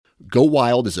Go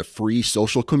Wild is a free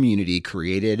social community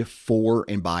created for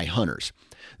and by hunters.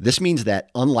 This means that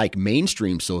unlike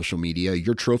mainstream social media,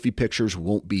 your trophy pictures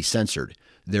won't be censored.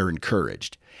 They're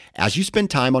encouraged. As you spend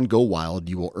time on Go Wild,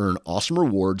 you will earn awesome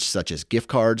rewards such as gift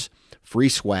cards, free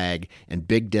swag, and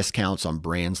big discounts on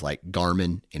brands like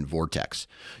Garmin and Vortex.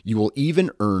 You will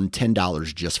even earn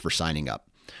 $10 just for signing up.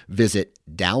 Visit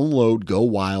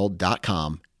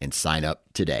downloadgowild.com and sign up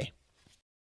today.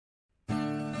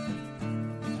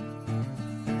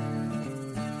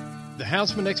 The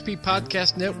Houndsman XP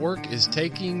Podcast Network is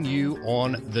taking you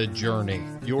on the journey.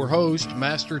 Your host,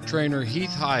 Master Trainer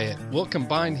Heath Hyatt, will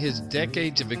combine his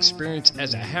decades of experience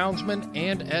as a houndsman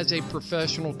and as a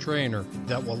professional trainer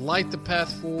that will light the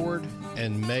path forward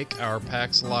and make our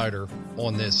packs lighter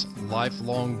on this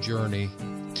lifelong journey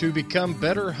to become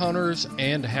better hunters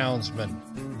and houndsmen.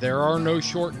 There are no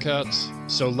shortcuts,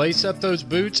 so lace up those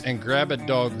boots and grab a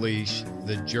dog leash.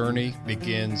 The journey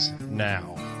begins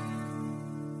now.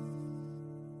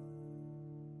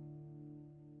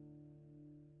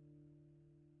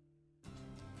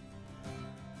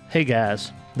 Hey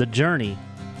guys, The Journey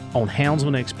on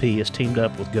Houndsman XP is teamed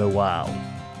up with Go Wild.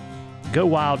 Go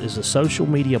Wild is a social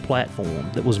media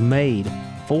platform that was made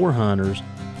for hunters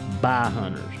by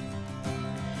hunters.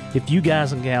 If you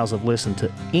guys and gals have listened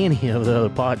to any of the other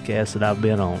podcasts that I've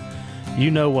been on,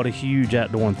 you know what a huge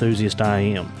outdoor enthusiast I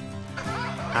am.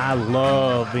 I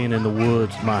love being in the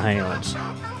woods with my hounds.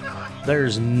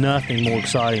 There's nothing more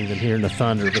exciting than hearing the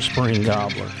thunder of a spring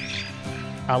gobbler.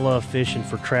 I love fishing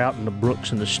for trout in the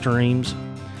brooks and the streams,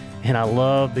 and I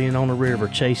love being on the river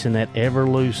chasing that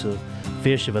ever-elusive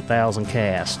fish of 1,000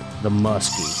 casts, the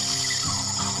muskie.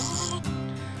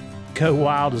 Go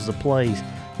Wild is the place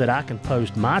that I can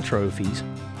post my trophies,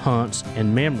 hunts,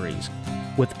 and memories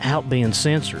without being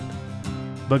censored.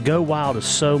 But Go Wild is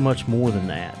so much more than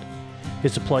that.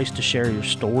 It's a place to share your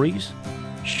stories,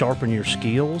 sharpen your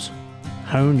skills,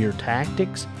 hone your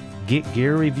tactics, get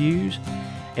gear reviews,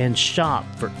 and shop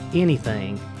for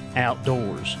anything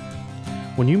outdoors.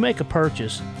 When you make a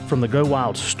purchase from the Go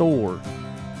Wild store,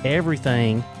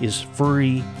 everything is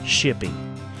free shipping.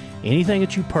 Anything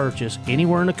that you purchase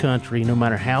anywhere in the country, no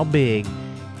matter how big,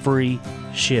 free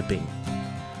shipping.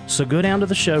 So go down to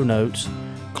the show notes,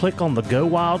 click on the Go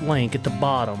Wild link at the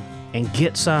bottom, and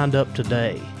get signed up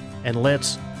today. And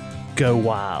let's go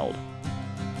wild.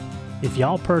 If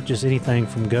y'all purchase anything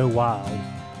from Go Wild,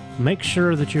 make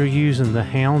sure that you're using the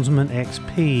Houndsman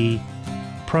XP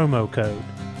promo code.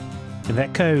 And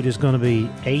that code is going to be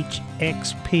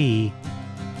HXP10.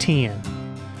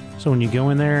 So when you go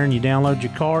in there and you download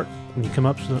your cart, and you come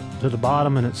up to the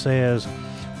bottom and it says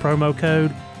promo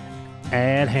code,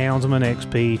 add Houndsman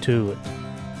XP to it.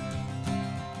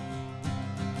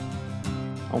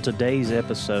 On today's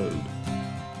episode,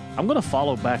 I'm going to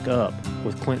follow back up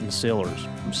with Clinton Sillers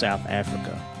from South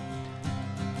Africa.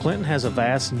 Clinton has a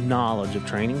vast knowledge of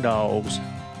training dogs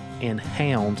and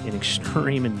hounds in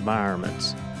extreme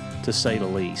environments, to say the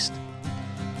least.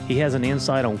 He has an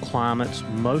insight on climates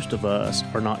most of us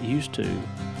are not used to,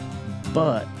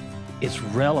 but it's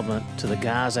relevant to the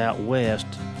guys out west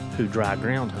who dry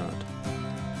ground hunt.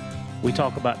 We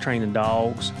talk about training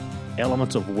dogs,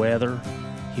 elements of weather,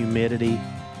 humidity,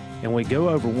 and we go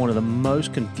over one of the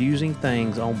most confusing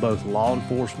things on both law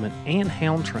enforcement and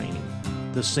hound training,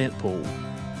 the scent pool.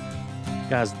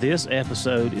 Guys, this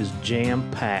episode is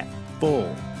jam-packed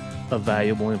full of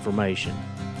valuable information.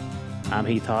 I'm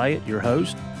Heath Hyatt, your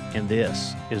host, and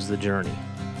this is The Journey.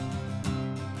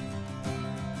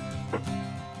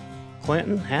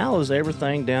 Clinton, how is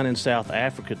everything down in South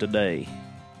Africa today?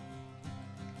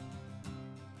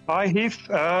 Hi, Heath.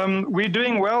 We're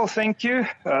doing well, thank you.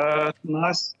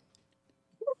 Nice.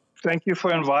 Thank you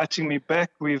for inviting me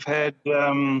back. We've had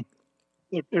a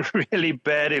really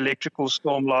bad electrical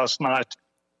storm last night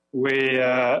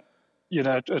where,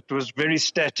 it was very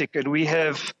static. And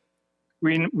we're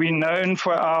known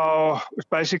for our, it's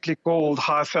basically called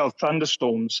high-felt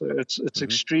thunderstorms. So it's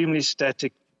extremely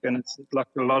static, and it's like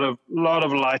a lot of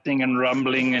lightning and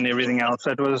rumbling and everything else.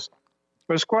 It was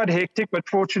quite hectic, but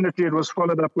fortunately it was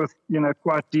followed up with,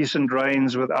 quite decent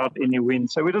rains without any wind.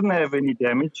 So we didn't have any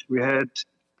damage. We had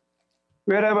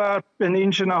about 1.5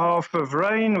 inches of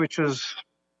rain, which was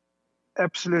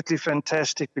absolutely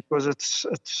fantastic because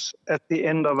it's at the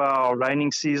end of our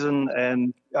raining season,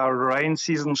 and our rain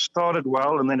season started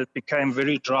well, and then it became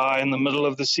very dry in the middle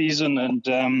of the season,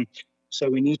 and so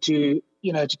we need to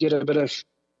to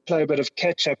play a bit of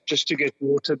catch up just to get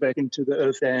water back into the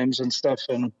earth dams and stuff,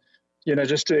 and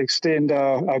just to extend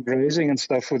our grazing and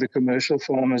stuff for the commercial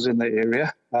farmers in the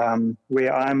area.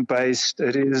 Where I'm based,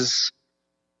 it is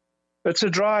It's a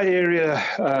dry area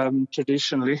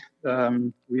traditionally.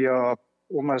 We are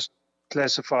almost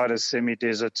classified as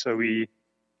semi-desert, so we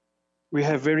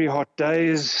have very hot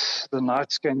days. The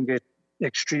nights can get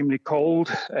extremely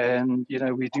cold, and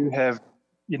we do have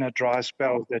dry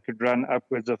spells that could run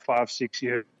upwards of 5-6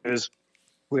 years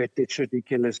where it gets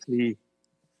ridiculously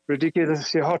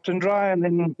hot and dry.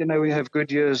 And then we have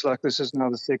good years, like this is now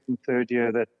the second, third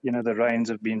year that the rains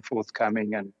have been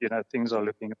forthcoming, and things are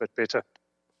looking a bit better.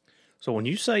 So when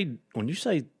you say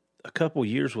a couple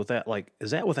years without, like, is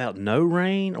that without no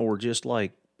rain or just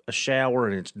like a shower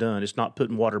and it's done? It's not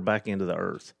putting water back into the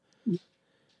earth.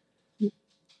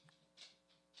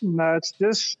 No, it's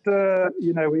just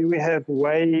we have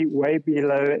way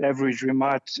below average. We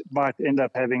might end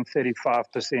up having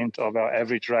 35% of our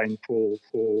average rainfall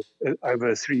for over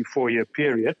a 3-4 year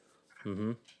period,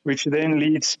 which then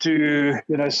leads to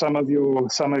some of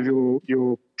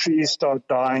your trees start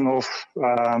dying off.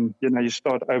 You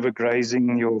start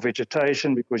overgrazing your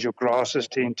vegetation because your grasses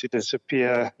tend to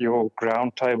disappear. Your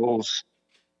ground tables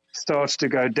starts to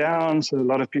go down, so a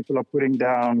lot of people are putting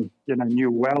down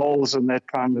new wells and that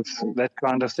kind of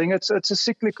thing. It's a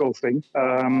cyclical thing.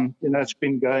 It's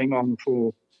been going on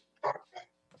for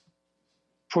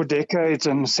decades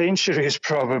and centuries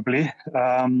probably.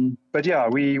 But yeah,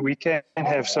 we can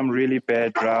have some really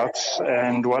bad droughts,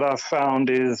 and what I've found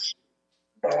is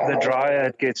the drier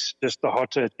it gets, just the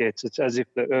hotter it gets. It's as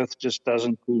if the earth just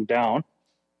doesn't cool down,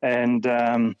 and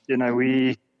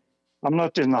I'm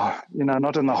not in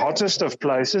the hottest of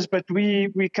places, but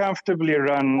we comfortably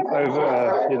run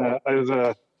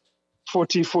over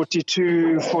 40,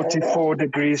 42, 44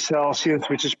 degrees Celsius,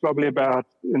 which is probably about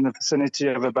in the vicinity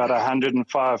of about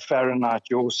 105 Fahrenheit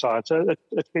your side. So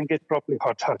it can get properly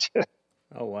hot out here.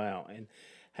 Oh wow! And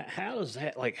how does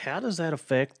that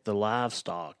affect the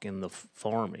livestock and the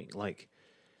farming? Like,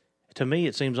 to me,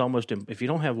 it seems almost, if you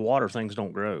don't have water, things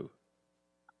don't grow.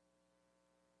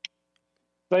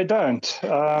 They don't.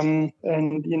 And,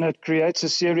 it creates a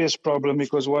serious problem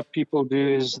because what people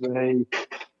do is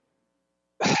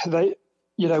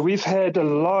we've had a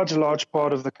large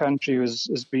part of the country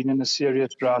has been in a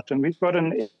serious drought. And we've got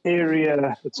an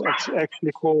area, it's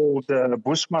actually called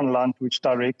Bushmanland, which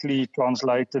directly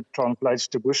translates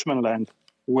to Bushmanland,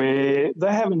 where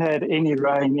they haven't had any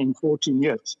rain in 14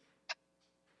 years.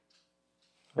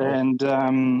 And,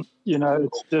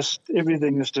 it's just,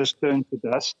 everything is just turned to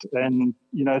dust. And,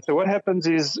 so what happens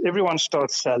is everyone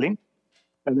starts selling,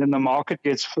 and then the market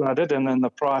gets flooded, and then the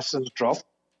prices drop.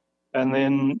 And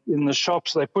then in the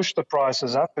shops, they push the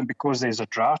prices up, and because there's a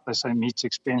drought, they say meat's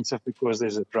expensive because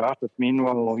there's a drought. But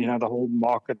meanwhile, the whole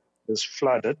market is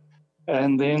flooded.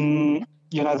 And then,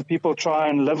 the people try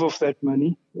and live off that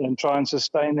money and try and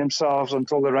sustain themselves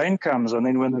until the rain comes. And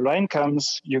then when the rain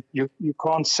comes, you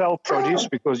can't sell produce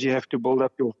because you have to build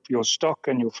up your stock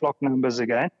and your flock numbers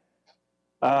again.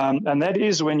 And that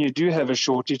is when you do have a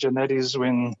shortage, and that is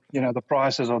when, the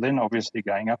prices are then obviously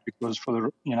going up because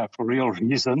for real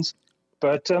reasons.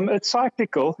 But it's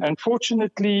cyclical. And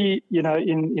fortunately,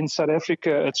 in South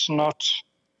Africa, it's not,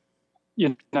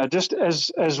 just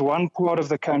as one part of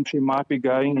the country might be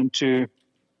going into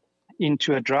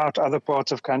a drought, other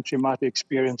parts of country might be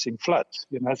experiencing floods.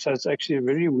 So it's actually a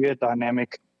very weird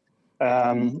dynamic.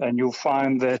 And you'll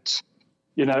find that,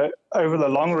 over the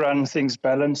long run, things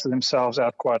balance themselves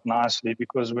out quite nicely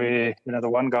because the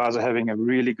one guys are having a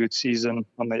really good season.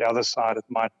 On the other side, it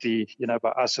might be, by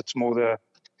us, it's more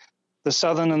the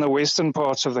southern and the western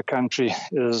parts of the country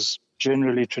is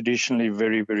generally traditionally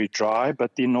very, very dry,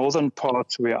 but the northern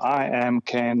parts where I am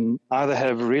can either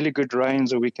have really good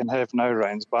rains or we can have no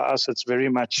rains. By us, it's very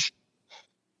much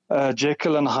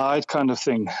Jekyll and Hyde kind of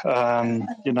thing. When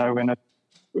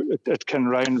it can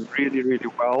rain really, really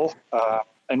well.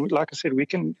 And like I said, we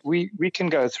can go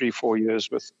 3-4 years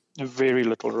with very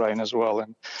little rain as well.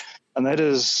 And that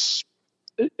is,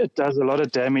 it does a lot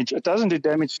of damage. It doesn't do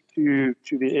damage to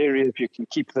the area if you can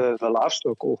keep the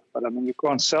livestock off. But, you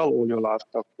can't sell all your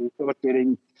livestock. You start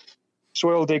getting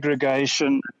soil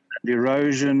degradation,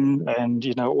 erosion, and,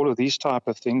 all of these type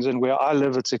of things. And where I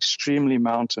live, it's extremely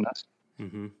mountainous.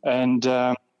 Mm-hmm. And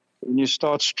when you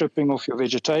start stripping off your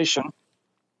vegetation,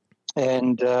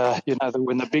 and,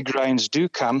 when the big rains do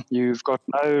come, you've got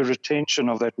no retention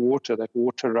of that water. That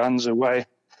water runs away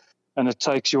and it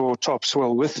takes your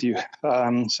topsoil with you.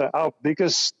 So our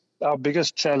biggest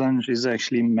challenge is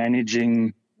actually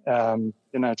managing,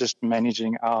 just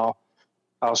managing our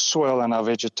soil and our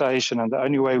vegetation. And the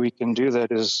only way we can do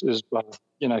that is by,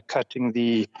 cutting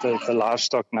the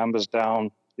livestock numbers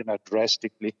down,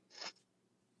 drastically.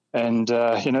 And,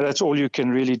 that's all you can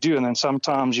really do. And then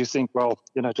sometimes you think, well,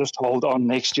 just hold on.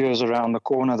 Next year is around the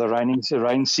corner. The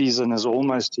rain season is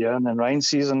almost here. And then rain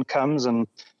season comes and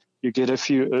you get a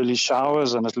few early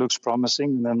showers and it looks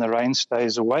promising. And then the rain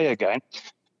stays away again.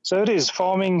 So it is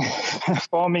farming.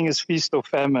 Farming is feast or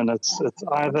famine. It's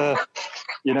either,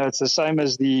 it's the same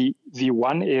as the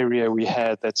one area we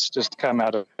had that's just come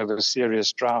out of a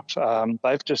serious drought.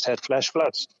 They've just had flash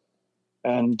floods.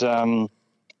 And,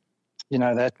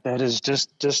 that is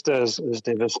just as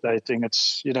devastating.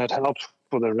 It's, it helps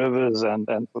for the rivers and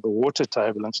for the water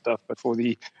table and stuff, but for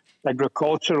the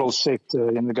agricultural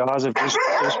sector, the guys have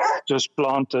just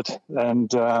planted,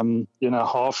 and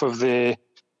half of their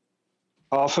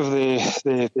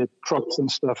crops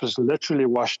and stuff is literally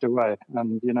washed away,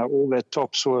 and all that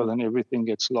topsoil and everything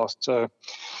gets lost. So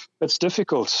it's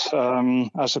difficult.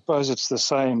 I suppose it's the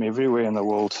same everywhere in the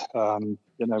world.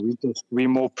 We're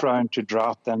more prone to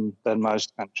drought than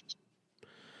most countries.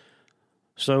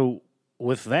 So,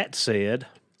 with that said,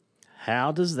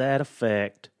 how does that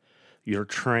affect your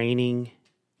training,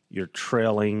 your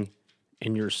trailing,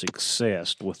 and your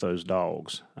success with those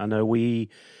dogs? I know we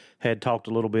had talked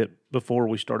a little bit before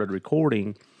we started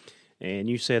recording, and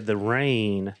you said the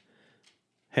rain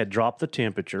had dropped the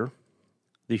temperature,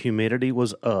 the humidity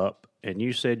was up, and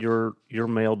you said your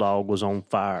male dog was on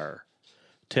fire.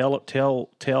 Tell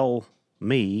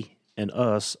me and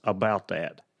us about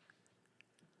that.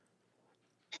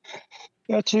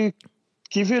 Yeah, to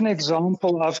give you an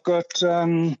example, I've got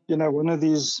one of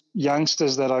these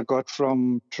youngsters that I got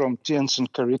from Tiens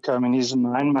and Karika. I mean, he's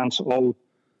 9 months old.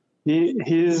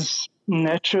 He's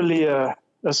naturally a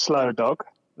slow dog.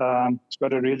 He's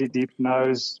got a really deep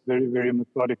nose, very, very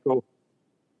methodical.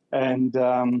 And,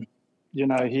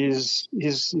 he's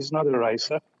not a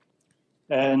racer.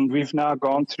 And we've now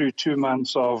gone through 2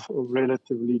 months of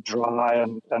relatively dry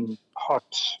and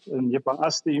hot. And by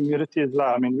us, the humidity is low.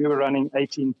 I mean, we were running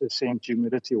 18%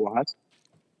 humidity-wise.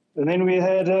 And then we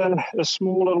had a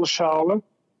small little shower,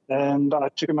 and I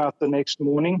took him out the next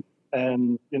morning.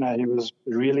 And, he was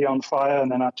really on fire.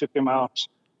 And then I took him out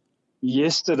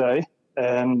yesterday,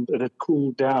 and it had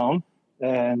cooled down,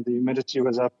 and the humidity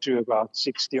was up to about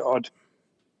 60-odd.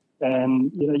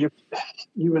 And,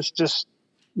 he was just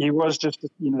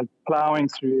plowing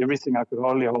through everything. I could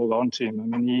hardly hold on to him. I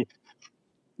mean,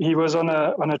 he was on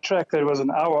a track that was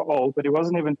an hour old, but he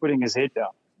wasn't even putting his head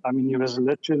down. I mean, he was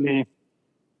literally,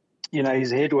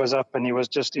 his head was up and he was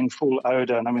just in full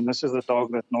odor. And I mean, this is a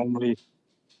dog that normally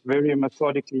very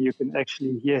methodically, you can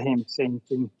actually hear him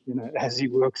scenting, as he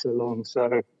works along.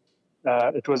 So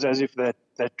it was as if that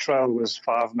trail was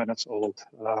 5 minutes old.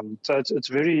 So it's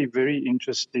very, very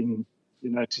interesting,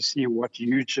 to see what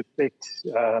huge effect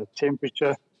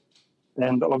temperature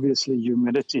and obviously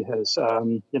humidity has.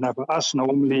 For us,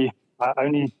 normally, I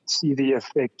only see the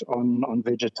effect on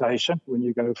vegetation. When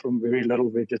you go from very little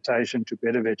vegetation to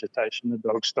better vegetation, the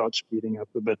dog starts speeding up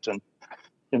a bit,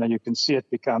 and you can see it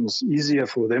becomes easier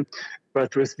for them.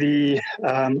 But with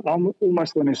I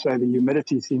almost want to say the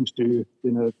humidity seems to,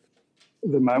 the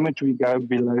moment we go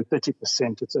below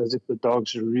 30%, it's as if the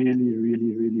dogs really,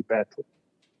 really, really battle.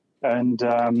 And,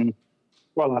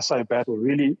 I say battle,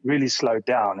 really, really slow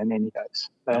down in any case.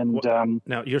 And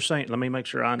now you're saying, let me make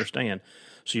sure I understand.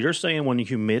 So you're saying when the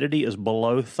humidity is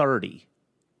below 30,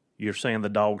 you're saying the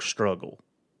dogs struggle?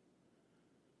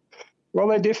 Well,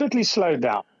 they definitely slow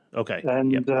down. Okay.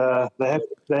 And yep. they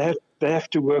have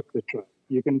to work the trail.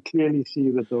 You can clearly see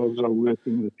the dogs are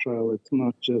working the trail. It's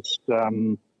not just,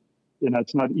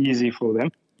 it's not easy for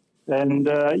them. And,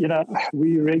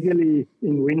 we regularly,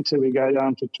 in winter, we go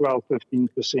down to 12,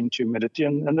 15% humidity,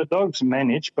 and the dogs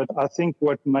manage. But I think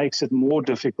what makes it more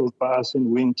difficult for us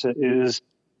in winter is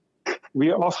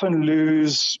we often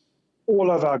lose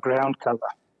all of our ground cover.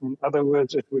 In other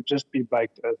words, it would just be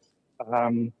baked earth.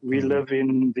 We live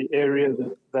in the area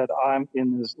that I'm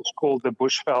in is called the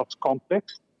Bushveld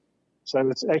complex.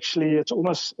 So it's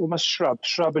almost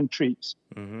shrub and trees.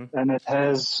 Mm-hmm. And it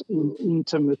has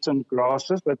intermittent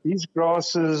grasses, but these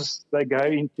grasses, they go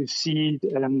into seed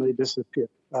and they disappear.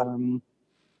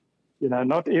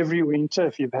 Not every winter,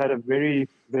 if you've had a very,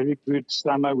 very good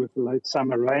summer with late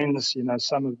summer rains,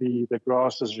 some of the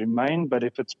grasses remain. But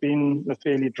if it's been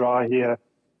fairly dry here,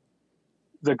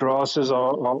 the grasses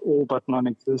are all but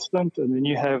non-existent. And then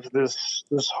you have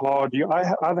this hard, you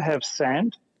either have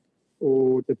sand,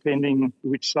 or depending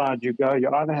which side you go, you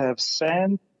either have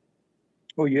sand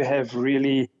or you have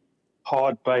really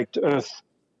hard-baked earth.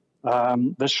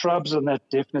 The shrubs and that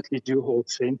definitely do hold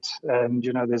scent. And,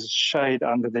 there's shade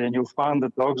under there. And you'll find the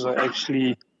dogs are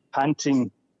actually hunting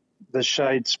the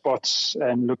shade spots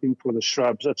and looking for the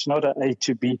shrubs. It's not an A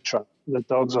to B trail. the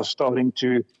dogs are starting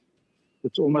to,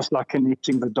 it's almost like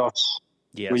connecting the dots.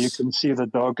 Yes. Where you can see the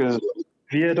dog has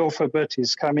veered off a bit,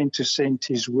 he's come into scent,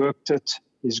 he's worked it,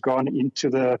 he's gone into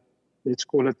the, let's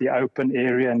call it the open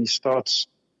area, and he starts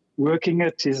working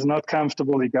it. He's not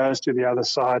comfortable, he goes to the other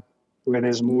side where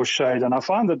there's more shade. And I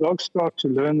find the dogs start to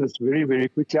learn this very, very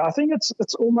quickly. I think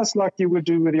it's almost like you would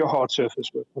do with your hard surface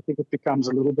work. I think it becomes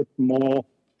a little bit more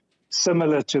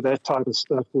similar to that type of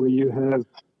stuff where you have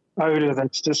odor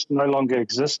that's just no longer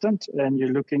existent, and you're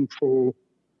looking for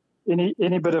any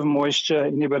bit of moisture,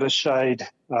 any bit of shade,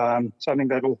 something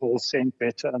that will hold scent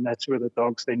better, and that's where the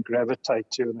dogs then gravitate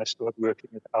to, and they start working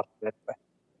it out that way.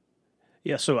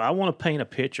 Yeah, so I want to paint a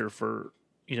picture for,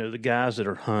 the guys that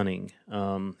are hunting,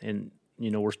 and,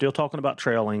 we're still talking about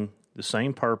trailing, the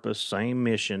same purpose, same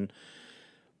mission,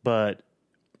 but,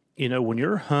 when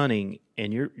you're hunting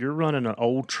and you're running an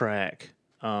old track,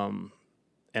 and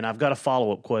I've got a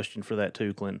follow-up question for that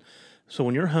too, Clint. So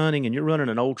when you're hunting and you're running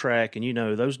an old track and,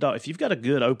 those dogs, if you've got a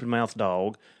good open-mouthed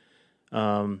dog,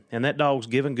 and that dog's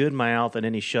giving good mouth and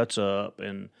then he shuts up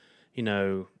and,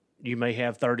 you may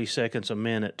have 30 seconds, a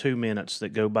minute, 2 minutes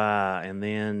that go by, and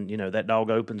then, that dog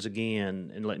opens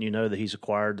again and letting you know that he's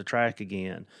acquired the track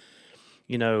again.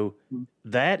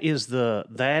 That is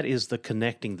the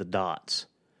connecting the dots.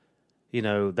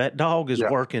 That dog is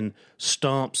working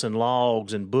stumps and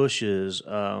logs and bushes.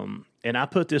 And I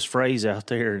put this phrase out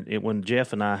there when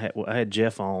Jeff and I had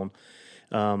Jeff on.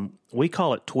 We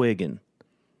call it twigging.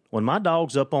 When my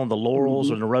dog's up on the laurels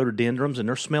or the rhododendrons and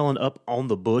they're smelling up on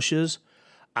the bushes,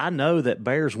 I know that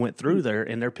bears went through there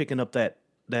and they're picking up that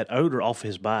odor off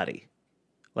his body.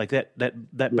 Like that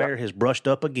bear has brushed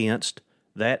up against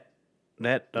that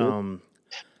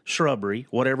shrubbery,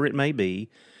 whatever it may be.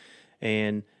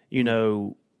 And,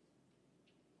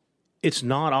 it's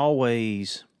not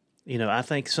always, I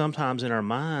think sometimes in our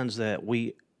minds that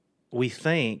we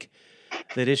think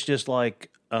that it's just like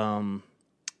a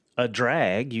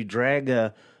drag. You drag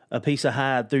a piece of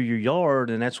hide through your yard,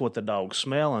 and that's what the dog's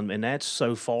smelling, and that's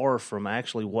so far from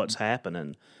actually what's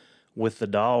happening with the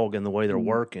dog and the way they're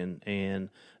working. And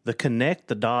the connect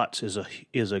the dots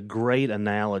is a great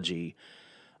analogy,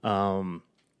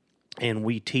 and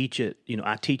we teach it.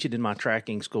 I teach it in my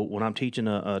tracking school when I'm teaching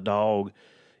a dog.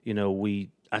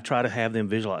 I try to have them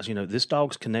visualize. This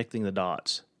dog's connecting the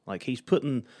dots, like he's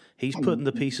putting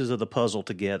the pieces of the puzzle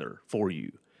together for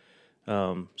you.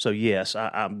 So yes,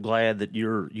 I'm glad that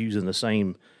you're using the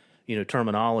same,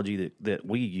 terminology that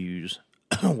we use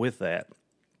with that.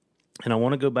 And I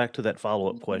want to go back to that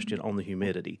follow-up question on the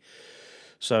humidity.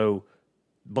 So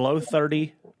below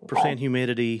 30%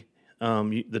 humidity,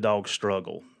 the dogs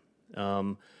struggle.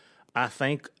 I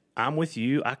think I'm with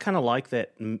you. I kind of like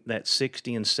that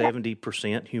 60 and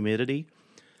 70% humidity,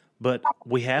 but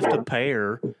we have to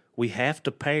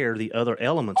pair the other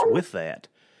elements with that.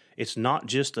 It's not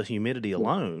just the humidity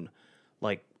alone.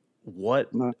 Like what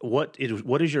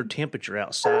is your temperature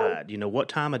outside? What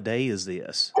time of day is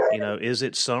this? Is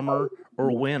it summer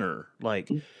or winter? Like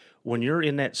when you're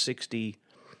in that 60%,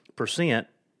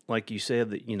 like you said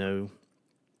that,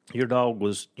 your dog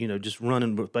was, just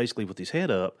running basically with his head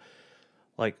up.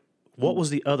 Like what was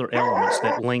the other elements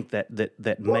that linked that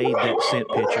made that scent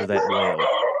picture that well?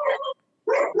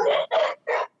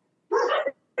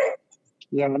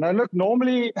 Yeah, no, look,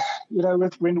 normally,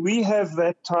 when we have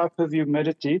that type of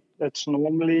humidity, it's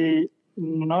normally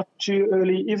not too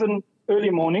early, even early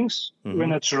mornings.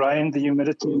 When it's rained, the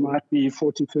humidity might be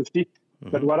 40, 50.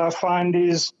 But what I find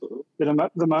is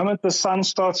that the moment the sun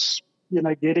starts,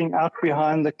 getting out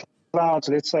behind the clouds,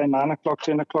 let's say 9 o'clock,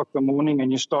 10 o'clock in the morning,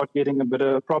 and you start getting a bit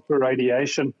of proper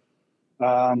radiation,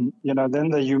 then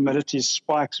the humidity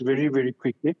spikes very, very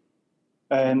quickly.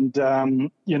 And,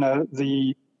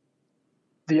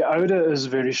 the odor is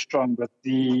very strong, but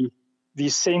the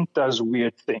scent does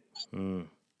weird things.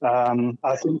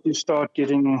 I think you start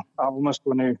getting, I almost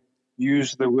want to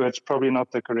use the words, probably not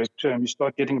the correct term, you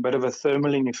start getting a bit of a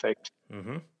thermaling effect,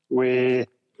 where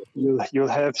you'll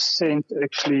have scent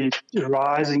actually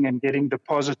rising and getting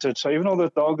deposited. So even though the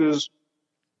dog is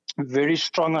very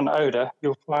strong on odor,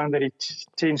 you'll find that it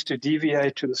tends to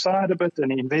deviate to the side a bit,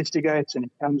 and he investigates and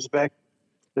he comes back.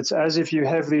 It's as if you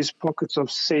have these pockets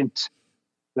of scent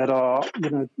that are,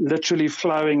 literally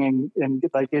flowing and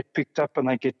they get picked up and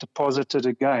they get deposited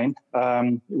again.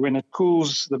 When it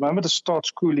cools, the moment it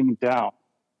starts cooling down,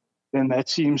 then that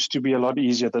seems to be a lot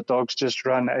easier. The dogs just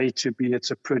run A to B.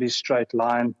 It's a pretty straight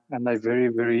line, and they're very,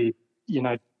 very,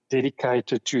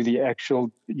 dedicated to the actual,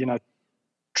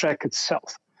 track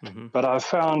itself. But I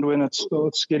found when it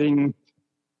starts getting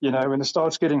when it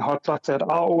starts getting hot like that,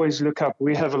 I always look up.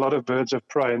 We have a lot of birds of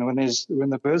prey, and when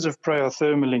the birds of prey are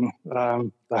thermaling,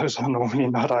 those are normally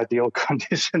not ideal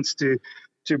conditions to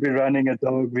be running a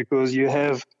dog, because you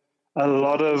have a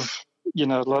lot of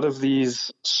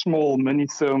these small mini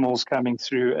thermals coming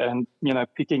through and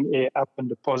picking air up and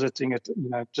depositing it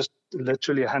just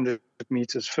literally 100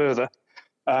 meters further.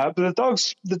 But the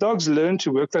dogs learn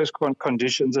to work those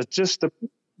conditions. It's just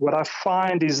what I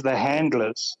find is the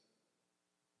handlers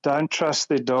don't trust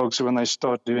their dogs when they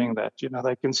start doing that.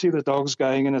 They can see the dog's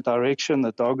going in a direction,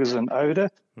 the dog is an odor,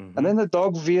 and then the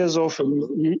dog veers off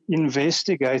and he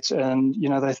investigates, and,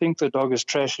 they think the dog is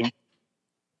trashing,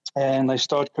 and they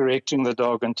start correcting the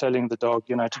dog and telling the dog,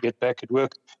 to get back at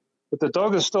work. But the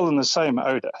dog is still in the same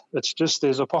odor. It's just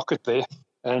there's a pocket there,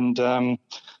 and,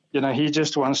 he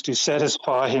just wants to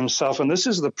satisfy himself. And this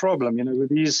is the problem, with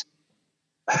these.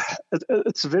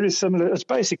 It's very similar. It's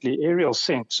basically aerial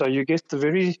scent. So you get the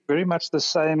very, very much the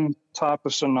same type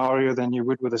of scenario than you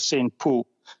would with a scent pool.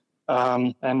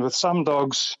 And with some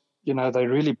dogs, they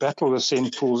really battle with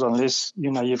scent pools unless,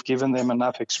 you've given them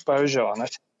enough exposure on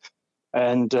it.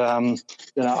 And, I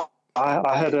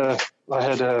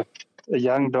had a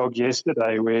young dog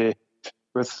yesterday where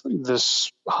with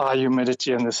this high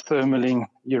humidity and this thermaling,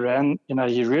 he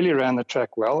really ran the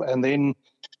track well. And then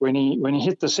when he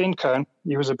hit the scent cone,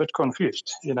 he was a bit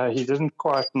confused. He didn't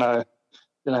quite know.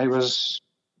 He was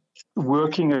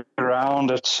working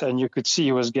around it, and you could see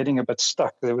he was getting a bit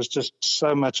stuck. There was just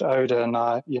so much odor, and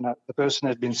the person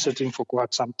had been sitting for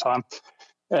quite some time.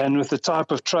 And with the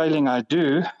type of trailing I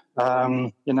do,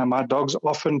 my dogs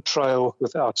often trail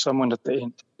without someone at the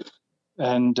end.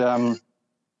 And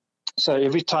so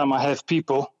every time I have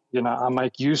people, I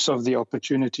make use of the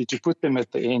opportunity to put them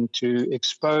at the end to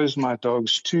expose my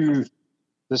dogs to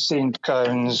the scent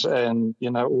cones and,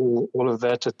 all of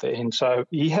that at the end. So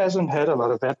he hasn't had a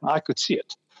lot of that, and I could see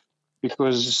it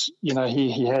because,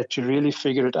 he had to really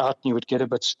figure it out, and he would get a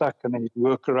bit stuck, and then he'd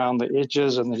work around the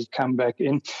edges, and then he'd come back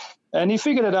in. And he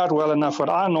figured it out well enough. What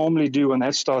I normally do when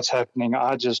that starts happening,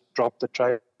 I just drop the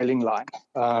trailing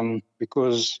line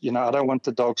because, I don't want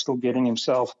the dog still getting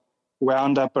himself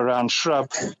wound up around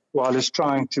shrub while he's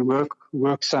trying to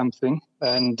work something.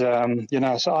 And,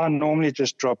 so I normally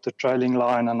just drop the trailing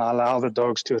line and I allow the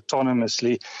dogs to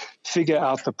autonomously figure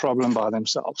out the problem by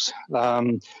themselves.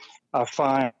 I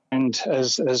find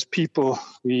as people,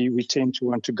 we tend to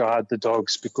want to guide the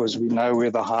dogs because we know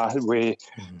where the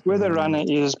runner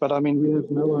is, but I mean,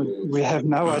 we have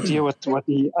no idea what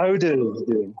the odor is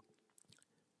doing.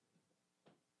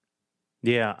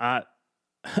 Yeah,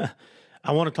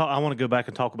 I want to go back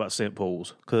and talk about scent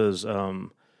pools because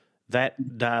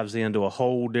that dives into a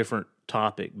whole different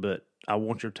topic, but I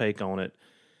want your take on it.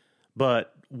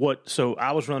 But so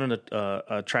I was running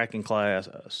a tracking class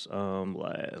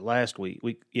last week,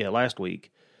 week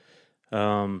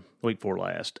before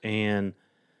last, and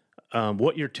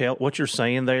what you're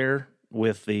saying there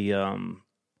with the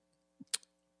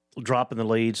dropping the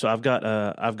lead. So I've got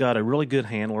a really good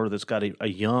handler that's got a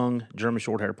young German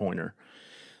Shorthair Pointer.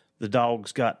 The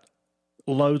dog's got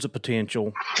loads of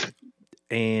potential,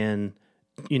 and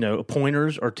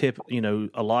pointers are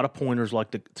a lot of pointers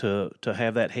like to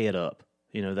have that head up.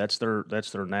 That's their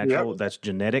natural. Yep. That's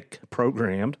genetic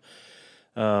programmed.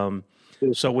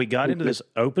 So we got into this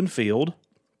open field.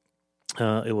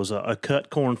 It was a cut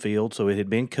cornfield, so it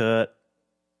had been cut.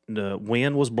 The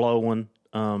wind was blowing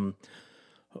from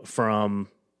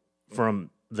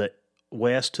the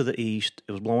west to the east.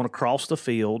 It was blowing across the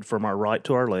field from our right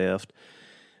to our left.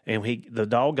 And the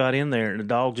dog got in there, and the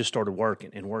dog just started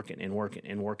working.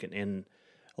 And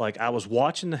like I was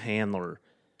watching the handler,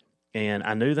 and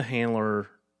I knew the handler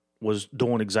was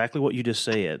doing exactly what you just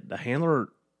said. The handler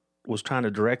was trying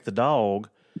to direct the dog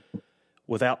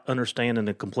without understanding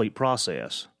the complete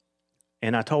process.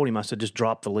 And I told him, I said, just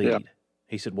drop the lead. Yeah.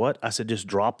 He said, what? I said, just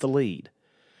drop the lead.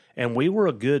 And we were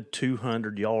a good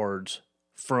 200 yards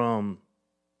from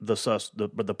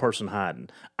the person hiding.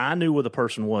 I knew where the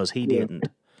person was. He didn't.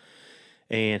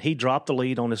 And he dropped the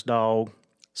lead on this dog.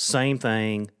 Same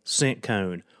thing, scent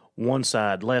cone, one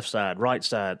side, left side, right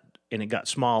side, and it got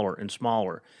smaller and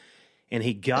smaller. And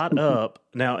he got up.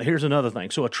 Now, here's another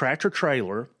thing. So a tractor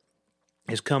trailer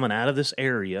is coming out of this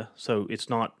area, so it's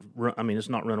not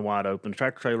running wide open. The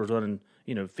tractor trailer's running,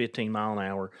 15 mile an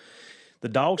hour. The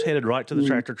dog's headed right to the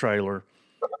tractor trailer,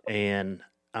 and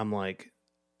I'm like,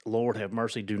 Lord have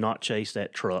mercy, do not chase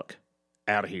that truck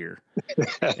out of here.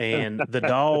 And the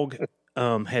dog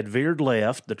had veered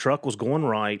left. The truck was going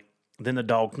right. Then the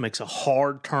dog makes a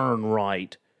hard turn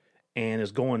right and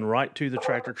is going right to the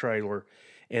tractor trailer.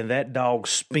 And that dog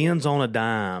spins on a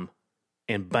dime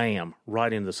and bam,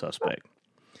 right into the suspect.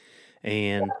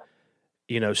 And,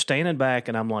 standing back,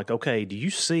 and I'm like, okay, do you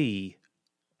see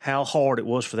how hard it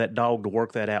was for that dog to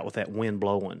work that out with that wind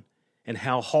blowing, and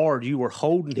how hard you were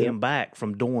holding him back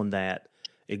from doing that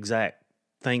exact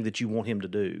thing that you want him to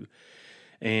do?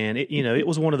 And it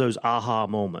was one of those aha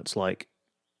moments, like,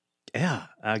 yeah,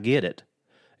 I get it.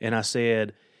 And I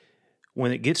said,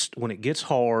 when it gets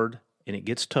hard and it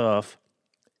gets tough,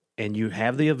 and you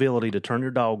have the ability to turn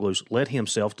your dog loose, let him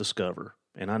self-discover.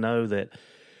 And I know that,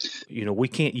 we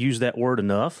can't use that word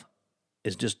enough.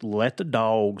 Is just let the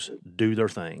dogs do their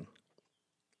thing.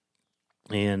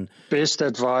 And best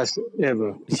advice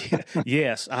ever.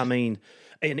 Yes, I mean,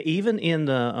 and even in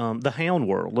the hound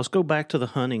world, let's go back to the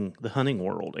hunting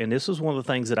world. And this is one of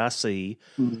the things that I see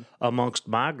amongst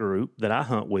my group that I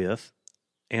hunt with,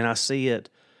 and I see it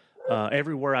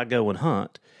everywhere I go and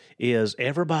hunt, is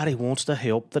everybody wants to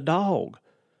help the dog.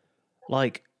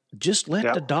 Like, just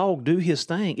let the dog do his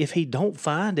thing. If he don't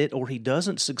find it or he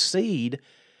doesn't succeed,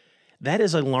 that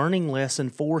is a learning lesson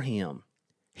for him.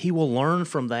 He will learn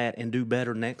from that and do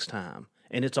better next time.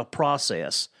 And it's a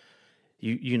process.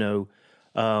 You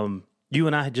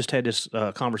and I had just had this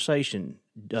conversation.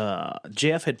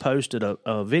 Jeff had posted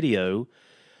a video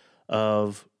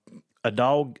of a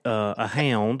dog, a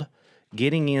hound,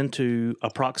 getting into a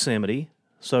proximity.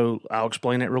 So I'll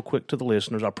explain that real quick to the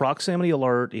listeners. A proximity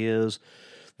alert is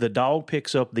the dog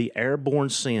picks up the airborne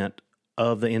scent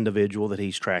of the individual that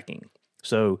he's tracking.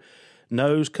 So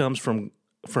nose comes from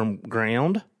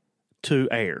ground to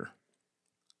air.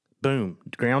 Boom,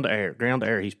 ground to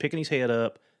air. He's picking his head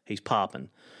up. He's popping.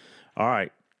 All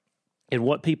right. And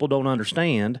what people don't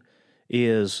understand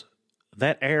is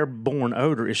that airborne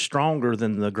odor is stronger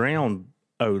than the ground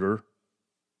odor,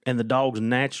 and the dogs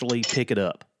naturally pick it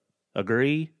up.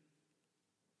 Agree?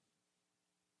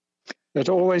 It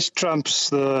always trumps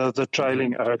the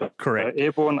trailing odor. Correct.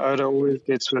 Airborne odor always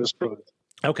gets first prize.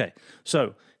 Okay.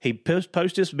 So he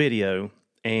posts this video,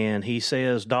 and he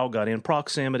says dog got in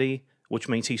proximity, which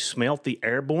means he smelt the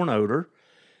airborne odor,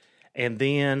 and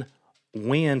then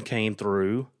wind came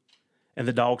through, and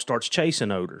the dog starts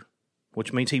chasing odor,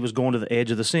 which means he was going to the edge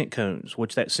of the scent cones,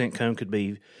 which that scent cone could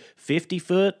be 50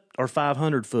 foot or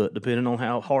 500 foot, depending on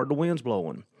how hard the wind's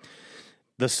blowing.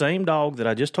 The same dog that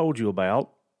I just told you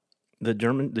about, the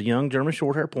young German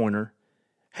Shorthair Pointer,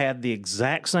 had the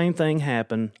exact same thing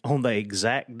happen on the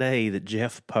exact day that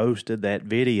Jeff posted that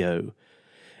video.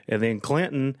 And then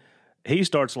Clinton, he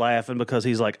starts laughing because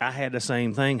he's like, I had the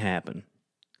same thing happen.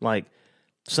 Like,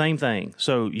 same thing.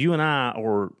 So you and I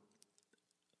are,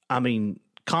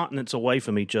 continents away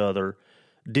from each other,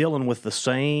 dealing with the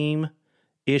same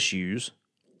issues,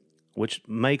 which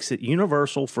makes it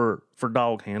universal for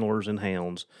dog handlers and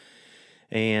hounds.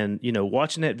 And,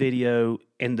 watching that video,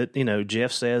 and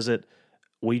Jeff says it,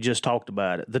 we just talked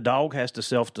about it. The dog has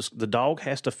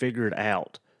to figure it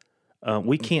out.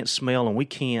 We can't smell, and we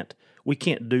can't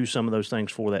do some of those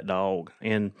things for that dog.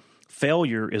 And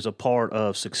failure is a part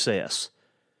of success.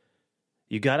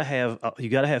 You got to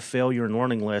have failure and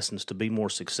learning lessons to be more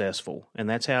successful. And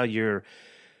that's how your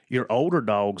older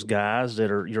dogs, guys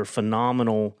that are your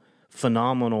phenomenal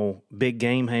big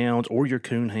game hounds, or your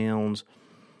coon hounds,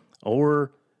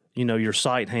 or your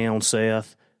sight hound,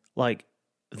 Seth, like,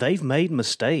 they've made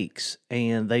mistakes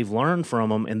and they've learned from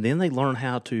them, and then they learn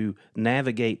how to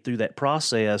navigate through that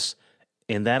process,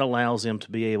 and that allows them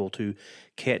to be able to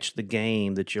catch the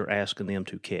game that you're asking them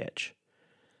to catch.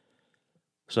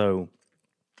 So,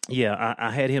 yeah,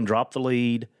 I had him drop the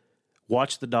lead,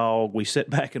 watch the dog. We sit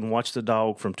back and watch the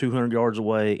dog from 200 yards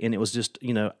away, and it was just,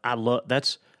 I love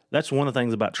that's one of the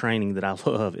things about training that I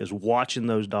love, is watching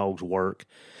those dogs work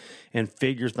and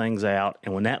figure things out.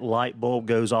 And when that light bulb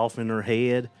goes off in their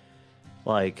head,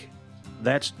 like,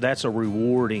 that's a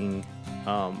rewarding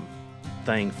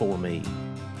thing for me.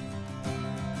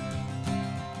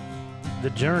 The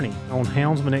Journey on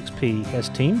Houndsman XP has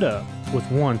teamed up with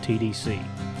One TDC.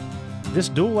 This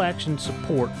dual-action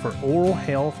support for oral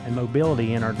health and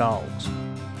mobility in our dogs.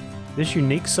 This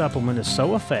unique supplement is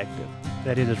so effective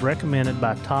that it is recommended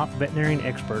by top veterinarian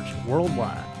experts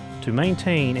worldwide to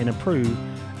maintain and improve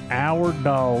our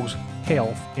dog's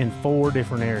health in 4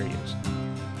 different areas.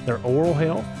 Their oral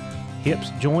health,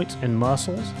 hips, joints, and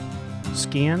muscles,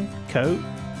 skin, coat,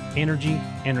 energy,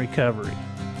 and recovery.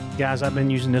 Guys, I've been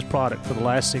using this product for the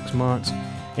last 6 months,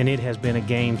 and it has been a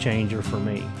game changer for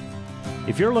me.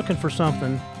 If you're looking for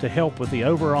something to help with the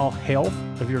overall health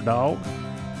of your dog,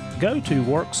 go to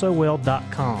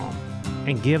worksowell.com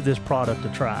and give this product a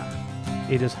try.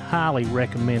 It is highly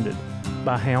recommended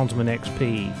by Houndsman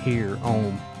XP here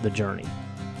on The Journey.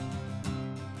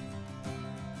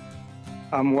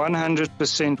 I'm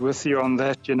 100% with you on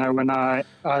that. You know, when I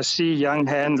see young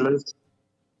handlers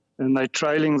and they're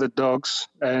trailing the dogs,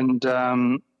 and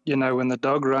you know, when the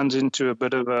dog runs into a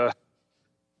bit of a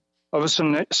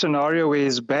scenario where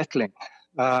he's battling,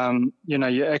 you know,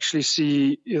 you actually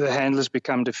see the handlers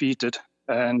become defeated,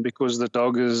 and because the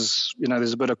dog is, you know,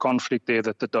 there's a bit of conflict there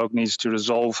that the dog needs to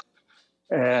resolve.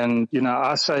 And you know,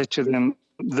 I say to them,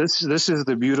 this is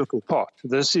the beautiful part.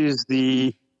 This is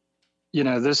the, you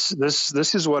know, this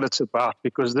is what it's about,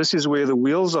 because this is where the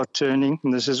wheels are turning,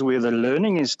 and this is where the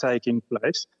learning is taking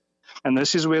place, and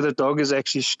this is where the dog is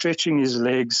actually stretching his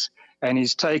legs, and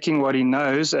he's taking what he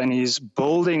knows and he's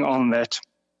building on that,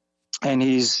 and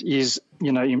he's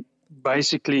you know,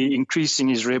 basically increasing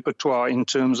his repertoire in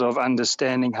terms of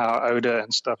understanding how odor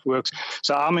and stuff works.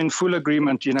 So I'm in full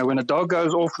agreement. You know, when a dog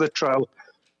goes off the trail,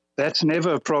 that's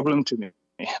never a problem to me.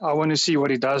 I want to see what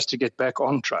he does to get back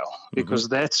on trail, because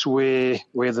that's where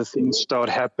the things start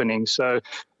happening. So,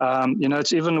 you know,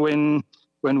 it's even when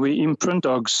we imprint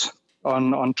dogs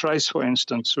on trace, for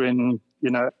instance, when,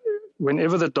 you know,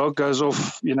 whenever the dog goes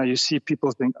off, you know, you see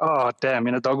people think, oh, damn,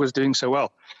 you know, dog was doing so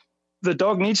well. The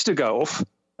dog needs to go off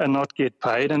and not get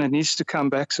paid, and it needs to come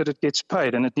back so that it gets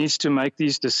paid, and it needs to make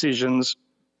these decisions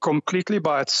completely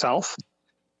by itself.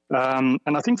 And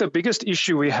I think the biggest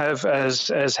issue we have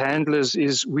as handlers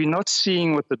is we're not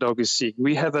seeing what the dog is seeing.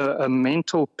 We have a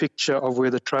mental picture of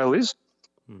where the trail is,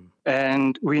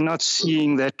 and we're not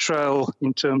seeing that trail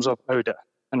in terms of odor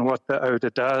and what the odor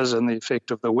does, and the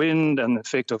effect of the wind and the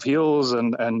effect of hills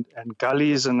and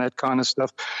gullies and that kind of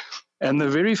stuff. And the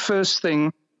very first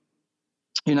thing,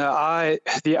 you know,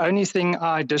 the only thing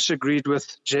I disagreed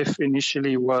with Jeff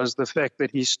initially was the fact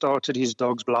that he started his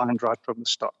dogs blind right from the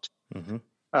start.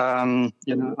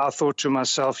 You know, I thought to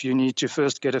myself, you need to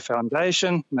first get a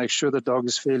foundation, make sure the dog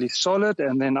is fairly solid,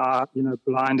 and then, you know,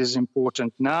 blind is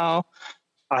important. Now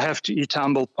I have to eat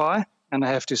humble pie, and I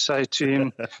have to say to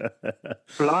him,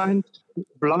 blind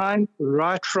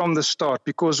right from the start,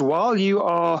 because while you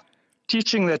are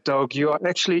teaching that dog, you are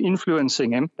actually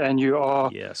influencing him, and you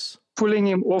are pulling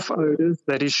him off odors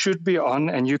that he should be on,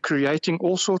 and you're creating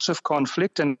all sorts of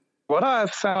conflict. And what I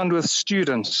have found with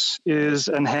students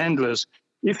and handlers,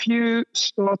 if you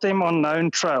start them on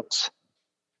known trails,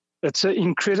 it's an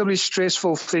incredibly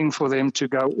stressful thing for them to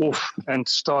go off and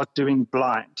start doing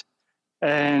blind.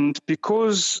 And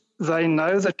because they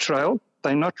know the trail,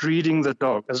 they're not reading the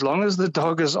dog. As long as the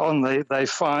dog is on, they're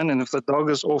fine. And if the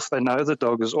dog is off, they know the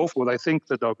dog is off, or they think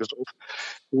the dog is off.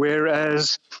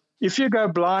 Whereas if you go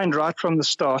blind right from the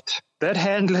start, that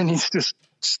handler needs to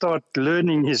start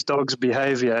learning his dog's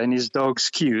behavior and his dog's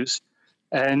cues.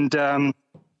 And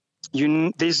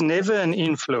there's never an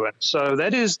influence. So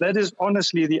that is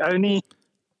honestly the only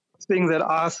thing that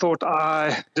I thought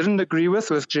I didn't agree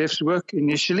with Jeff's work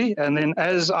initially. And then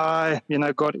as I, you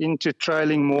know, got into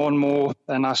trailing more and more,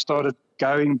 and I started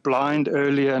going blind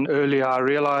earlier and earlier, I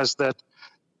realized that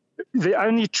the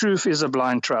only truth is a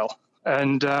blind trail.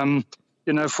 And,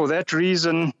 you know, for that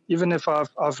reason, even if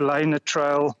I've lain a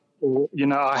trail, or, you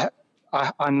know,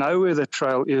 I know where the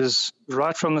trail is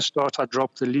right from the start. I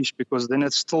drop the leash, because then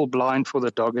it's still blind for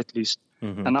the dog at least,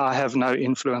 and I have no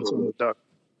influence on the dog.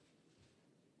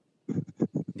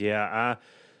 Yeah,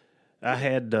 I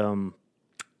had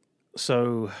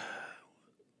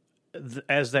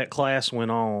as that class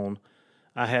went on,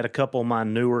 I had a couple of my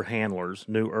handlers,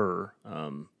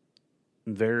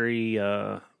 very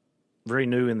very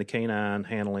new in the canine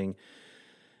handling,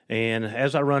 and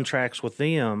as I run tracks with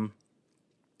them,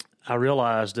 I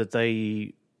realized that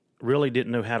they really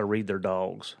didn't know how to read their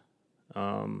dogs.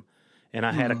 And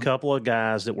I had a couple of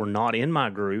guys that were not in my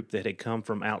group that had come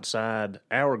from outside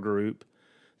our group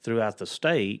throughout the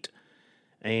state,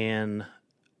 and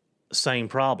same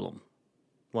problem.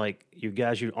 Like, you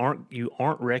guys, you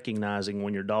aren't recognizing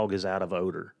when your dog is out of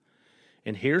odor.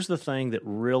 And here's the thing that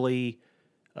really,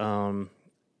 when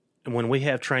we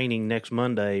have training next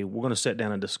Monday, we're going to sit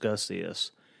down and discuss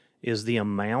this, is the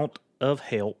amount of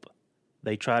help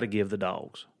they try to give the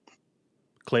dogs.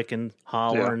 Clicking,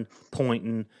 hollering,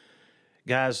 pointing.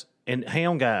 Guys, and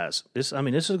hound guys, this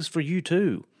is for you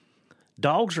too.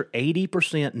 Dogs are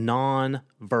 80%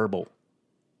 non-verbal.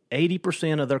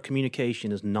 80% of their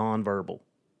communication is non-verbal.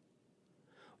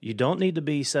 You don't need to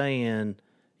be saying,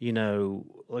 you know,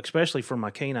 especially for my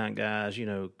canine guys, you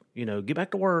know, get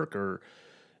back to work, or,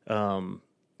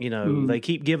 you know, they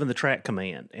keep giving the track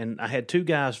command. And I had two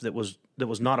guys that was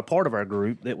not a part of our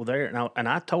group that were there. And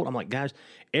I told them, I'm like, guys,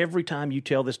 every time you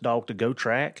tell this dog to go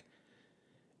track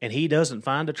and he doesn't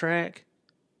find a track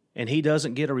and he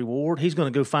doesn't get a reward, he's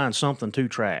going to go find something to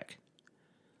track.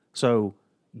 So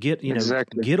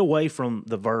Exactly. Get away from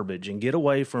the verbiage and get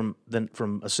away from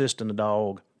assisting the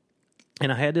dog.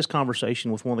 And I had this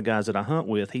conversation with one of the guys that I hunt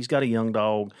with. He's got a young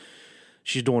dog.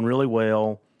 She's doing really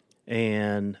well.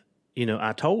 And,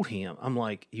 I told him, I'm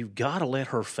like, you've got to let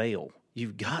her fail.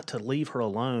 You've got to leave her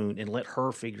alone and let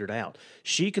her figure it out.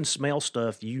 She can smell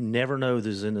stuff you never know that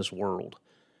is in this world.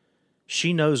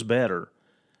 She knows better,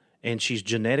 and she's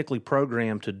genetically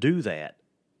programmed to do that.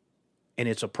 And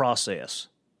it's a process.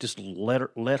 Just let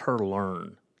her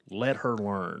learn. Let her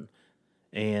learn.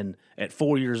 And at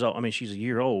 4 years old, she's a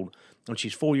year old. When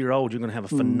she's 4 years old, you're going to have a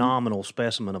phenomenal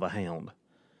specimen of a hound.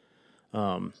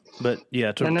 But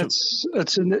yeah,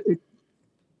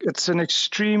 it's an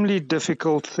extremely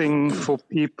difficult thing for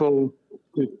people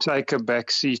to take a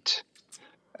back seat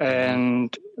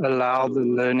and allow the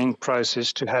learning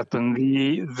process to happen.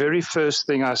 The very first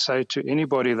thing I say to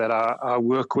anybody that I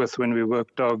work with when we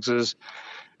work dogs is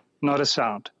not a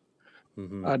sound.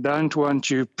 Mm-hmm. I don't want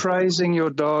you praising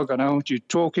your dog. I don't want you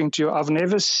talking to you. I've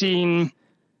never seen,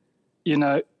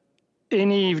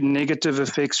 any negative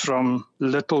effects from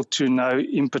little to no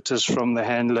impetus from the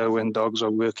handler when dogs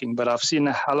are working. But I've seen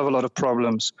a hell of a lot of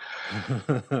problems,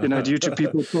 due to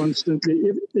people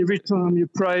constantly. Every time you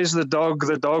praise the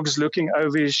dog's looking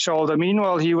over his shoulder.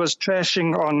 Meanwhile, he was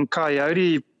trashing on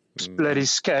Coyote bloody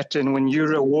scat, and when you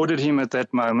rewarded him at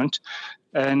that moment.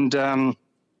 And,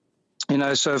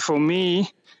 so for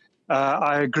me,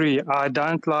 I agree. I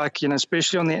don't like,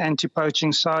 especially on the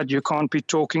anti-poaching side, you can't be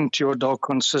talking to your dog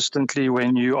consistently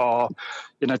when you are,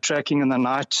 tracking in the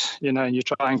night, and you're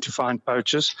trying to find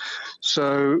poachers.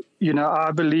 So,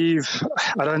 I believe,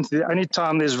 the only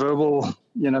time there's verbal,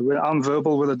 when I'm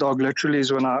verbal with a dog literally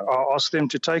is when I ask them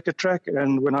to take a track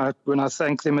and when I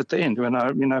thank them at the end, when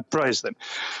I, praise them.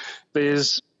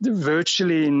 There's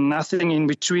virtually nothing in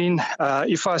between.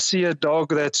 If I see a dog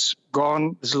that's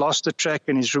has lost a track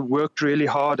and he's worked really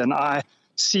hard and I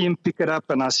see him pick it up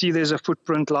and I see there's a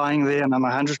footprint lying there and I'm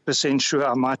 100% sure,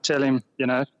 I might tell him,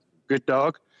 good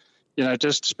dog.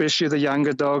 Just especially the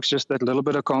younger dogs, just that little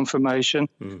bit of confirmation.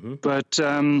 Mm-hmm. But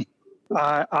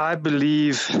I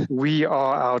believe we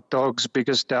are our dog's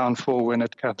biggest downfall when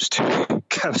it comes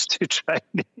to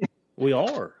training. We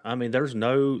are. There's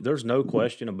no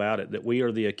question about it that we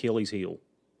are the Achilles heel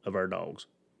of our dogs.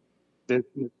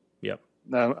 Definitely. Yep.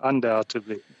 No,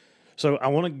 undoubtedly. So I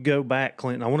want to go back,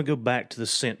 Clinton. I want to go back to the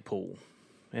scent pool.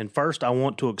 And first I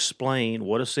want to explain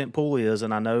what a scent pool is.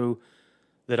 And I know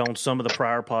that on some of the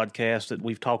prior podcasts that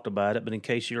we've talked about it, but in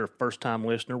case you're a first-time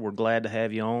listener, we're glad to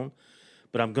have you on.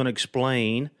 But I'm going to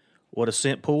explain what a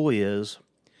scent pool is.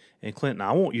 And Clinton,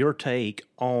 I want your take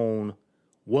on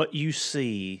what you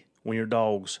see when your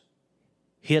dogs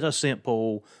hit a scent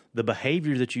pool, the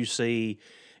behavior that you see,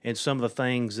 and some of the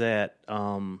things that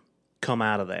come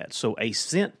out of that. So a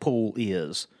scent pool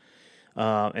is,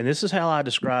 and this is how I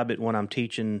describe it when I'm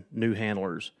teaching new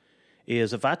handlers,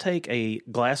 is if I take a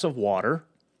glass of water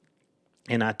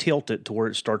and I tilt it to where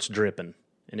it starts dripping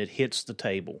and it hits the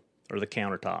table or the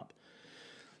countertop,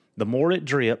 the more it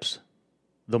drips,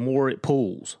 the more it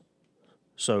pools.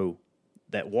 So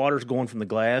that water's going from the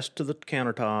glass to the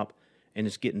countertop, and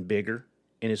it's getting bigger,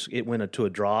 and it went to a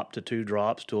drop, to 2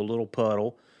 drops, to a little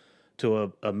puddle,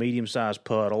 to a medium-sized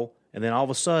puddle, and then all of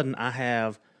a sudden I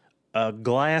have a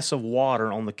glass of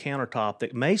water on the countertop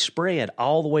that may spread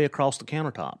all the way across the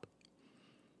countertop.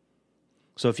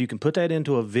 So if you can put that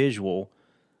into a visual,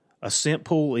 a scent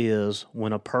pool is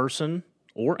when a person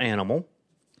or animal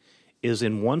is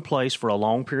in one place for a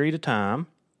long period of time,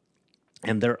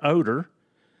 and their odor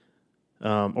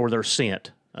or their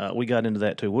scent, we got into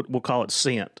that too. We'll call it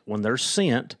scent. When their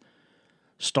scent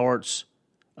starts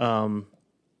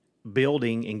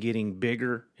building and getting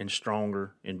bigger and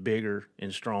stronger and bigger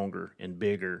and stronger and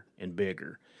bigger and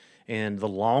bigger. And the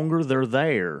longer they're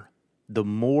there, the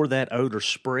more that odor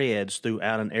spreads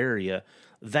throughout an area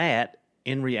that,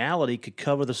 in reality, could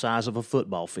cover the size of a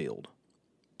football field.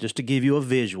 Just to give you a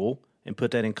visual and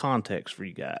put that in context for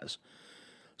you guys.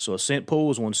 So a scent pool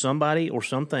is when somebody or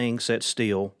something sits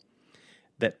still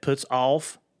that puts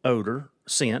off odor,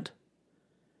 scent,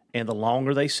 and the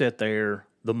longer they sit there,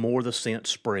 the more the scent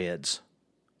spreads.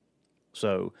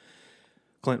 So,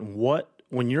 Clinton,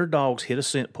 when your dogs hit a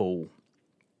scent pool,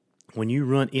 when you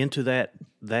run into that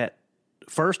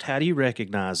first, how do you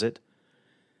recognize it?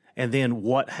 And then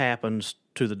what happens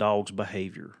to the dog's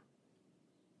behavior?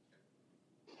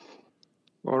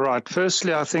 All right.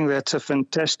 Firstly, I think that's a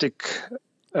fantastic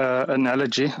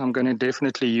analogy. I'm going to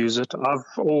definitely use it. I've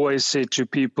always said to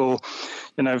people,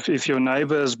 if your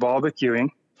neighbor is barbecuing,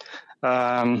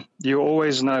 you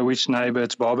always know which neighbor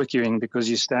it's barbecuing because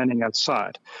you're standing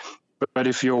outside. But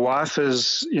if your wife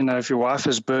has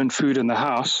burned food in the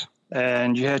house,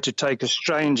 and you had to take a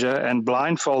stranger and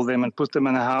blindfold them and put them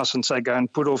in the house and say, go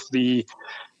and put off the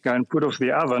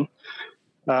oven,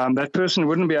 that person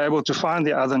wouldn't be able to find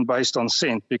the oven based on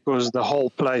scent, because the whole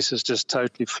place is just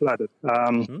totally flooded.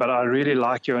 But I really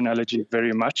like your analogy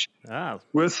very much.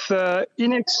 With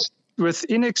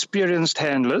inexperienced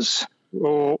handlers,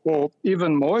 or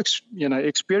even more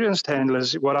experienced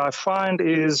handlers, what I find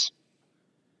is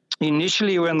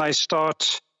initially when they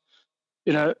start,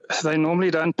 they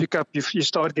normally don't pick up. You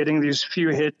start getting these few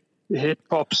head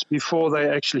pops before they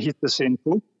actually hit the scent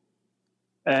pool.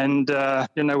 And,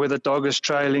 where the dog is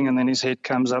trailing and then his head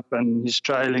comes up, and he's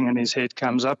trailing and his head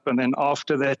comes up. And then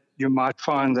after that, you might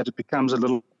find that it becomes a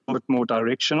little bit more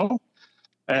directional.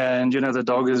 And, the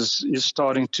dog is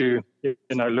starting to,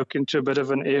 look into a bit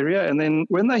of an area. And then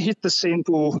when they hit the scent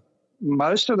pool,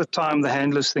 most of the time the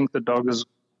handlers think the dog has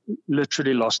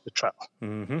literally lost the trail.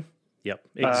 Mm-hmm. Yep,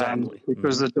 exactly.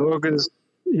 Because the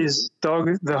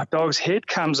dog's head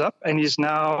comes up and he's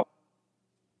now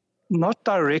not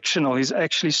directional. He's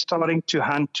actually starting to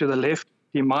hunt to the left.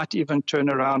 He might even turn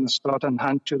around and start and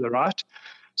hunt to the right.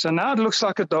 So now it looks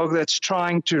like a dog that's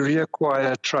trying to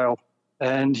reacquire a trail.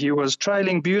 And he was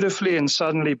trailing beautifully, and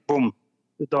suddenly, boom,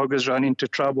 the dog has run into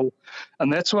trouble.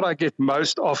 And that's what I get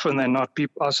most often than not.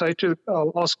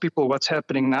 I'll ask people what's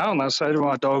happening now, and I'll say to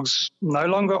my dog's no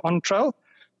longer on trail.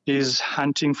 He's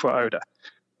hunting for odor.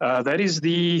 That is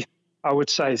I would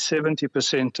say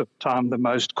 70% of time, the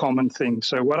most common thing.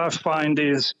 So what I find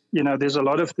is, there's a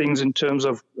lot of things in terms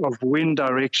of wind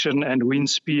direction and wind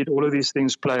speed. All of these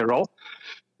things play a role.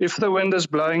 If the wind is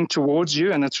blowing towards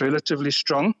you and it's relatively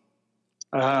strong,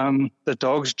 the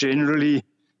dogs generally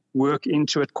work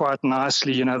into it quite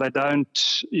nicely. They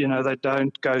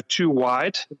don't go too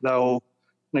wide. They'll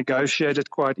negotiate it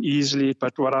quite easily.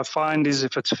 But what I find is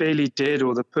if it's fairly dead,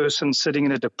 or the person's sitting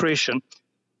in a depression,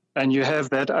 and you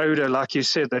have that odor, like you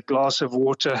said, that glass of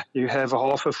water, you have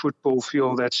half a football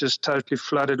field that's just totally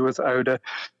flooded with odor.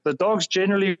 The dogs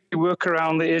generally work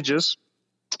around the edges,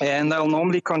 and they'll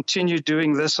normally continue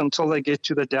doing this until they get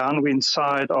to the downwind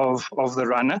side of the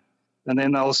runner. And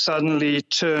then they'll suddenly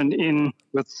turn in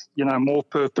with, more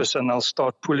purpose, and they'll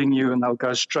start pulling you, and they'll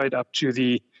go straight up to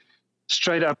the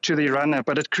runner.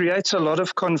 But it creates a lot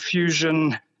of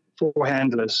confusion for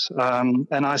handlers. And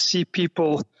I see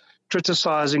people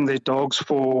criticizing their dogs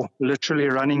for literally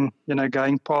running,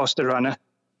 going past the runner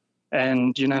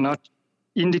and, not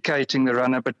indicating the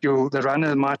runner, but the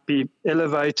runner might be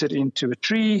elevated into a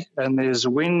tree, and there's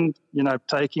wind,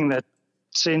 taking that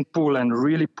scent pool and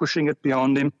really pushing it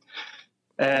beyond him.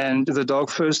 And the dog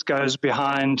first goes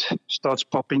behind, starts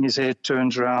popping his head,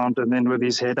 turns around, and then with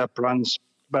his head up runs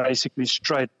basically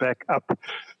straight back up.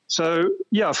 So,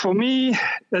 for me,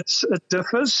 it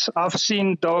differs. I've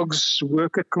seen dogs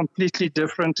work it completely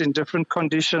different in different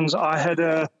conditions. I had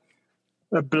a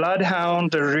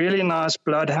bloodhound, a really nice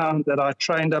bloodhound that I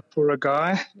trained up for a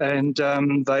guy, and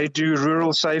they do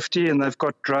rural safety, and they've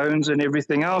got drones and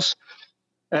everything else.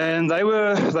 And they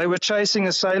were chasing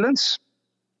assailants,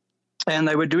 and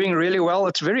they were doing really well.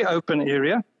 It's a very open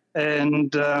area, and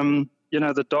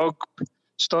the dog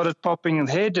started popping his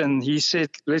head, and he said,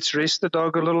 let's rest the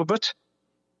dog a little bit.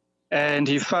 And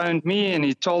he phoned me, and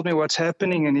he told me what's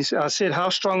happening. And I said, how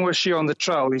strong was she on the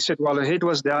trail? He said, well, her head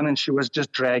was down, and she was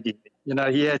just dragging.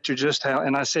 He had to just,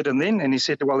 and I said, and he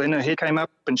said, well, then her head came up,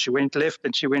 and she went left,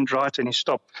 and she went right, and he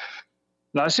stopped.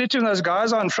 And I said to him, those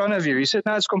guys are in front of you. He said,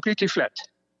 no, it's completely flat.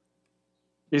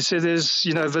 He said, there's,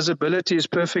 visibility is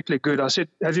perfectly good. I said,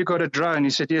 have you got a drone? He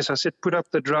said, yes. I said, put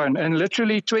up the drone. And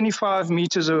literally 25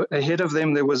 meters ahead of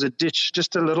them, there was a ditch,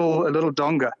 just a little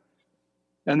donga.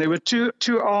 And there were two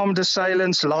armed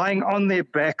assailants lying on their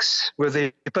backs with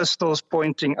their pistols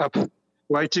pointing up,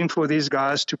 waiting for these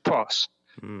guys to pass.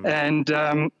 And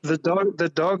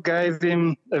the dog gave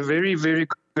him a very, very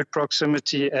good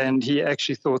proximity, and he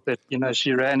actually thought that,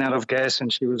 she ran out of gas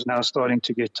and she was now starting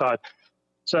to get tired.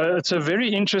 So it's a very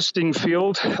interesting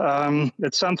field.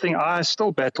 It's something I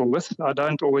still battle with. I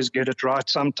don't always get it right.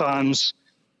 Sometimes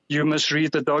you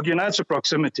misread the dog. It's a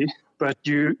proximity, but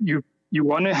you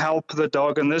want to help the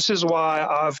dog. And this is why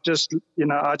I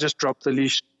just dropped the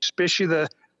leash, especially the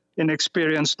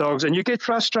inexperienced dogs. And you get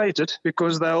frustrated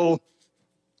because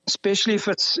especially if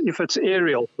it's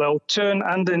aerial, they'll turn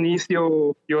underneath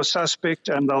your suspect,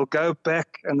 and they'll go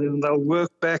back, and then they'll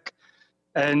work back.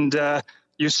 And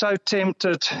you're so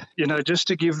tempted, just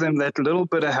to give them that little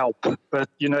bit of help. But,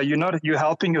 you're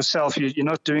helping yourself. You're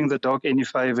not doing the dog any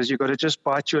favors. You've got to just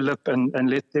bite your lip and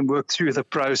let them work through the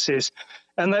process.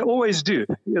 And they always do.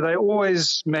 They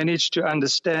always manage to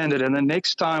understand it. And the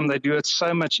next time they do it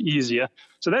so much easier.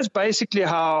 So that's basically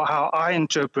how I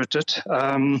interpret it.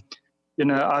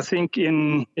 I think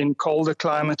in colder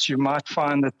climates, you might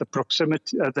find that the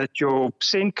proximity, that your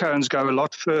scent cones go a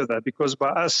lot further, because by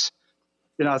us,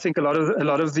 I think a lot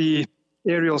of the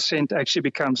aerial scent actually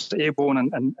becomes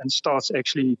airborne and starts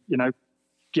actually,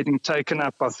 getting taken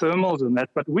up by thermals and that.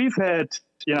 But we've had,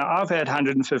 I've had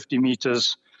 150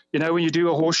 meters, when you do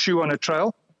a horseshoe on a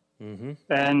trail. Mm-hmm.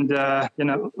 And,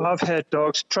 I've had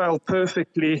dogs trail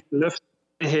perfectly, lift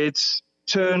their heads,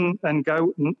 turn and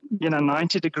go,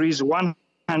 90 degrees,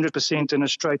 100% in a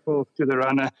straight walk to the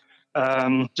runner,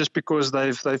 just because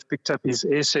they've picked up his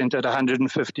air scent at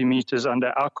 150 meters under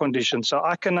our conditions. So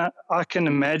I can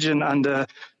imagine under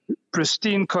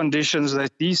pristine conditions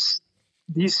that these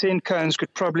scent cones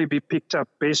could probably be picked up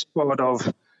best part of,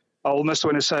 I almost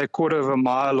want to say, a quarter of a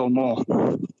mile or more.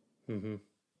 Mm-hmm.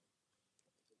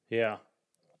 Yeah.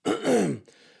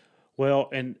 Well,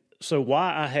 and so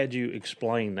why I had you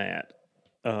explain that,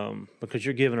 because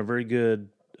you're giving a very good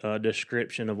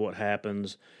description of what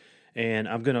happens, and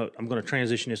I'm gonna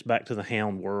transition this back to the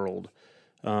hound world,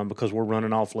 because we're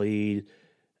running off lead,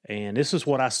 and this is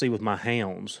what I see with my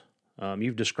hounds.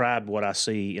 You've described what I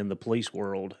see in the police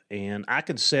world, and I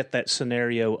can set that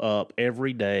scenario up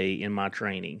every day in my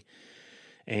training,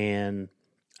 and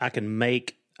I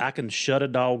can shut a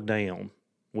dog down,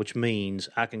 which means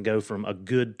I can go from a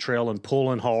good trail and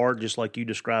pulling hard, just like you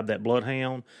described that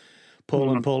bloodhound,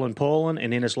 pulling,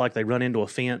 and then it's like they run into a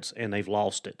fence and they've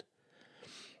lost it.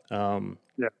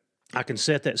 I can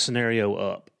set that scenario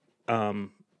up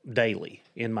daily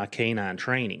in my canine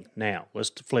training. Now, let's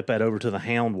flip that over to the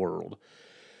hound world.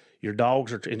 Your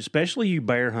dogs are, and especially you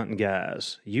bear hunting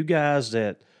guys, you guys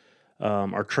that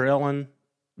are trailing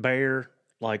bear,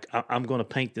 like I'm going to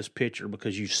paint this picture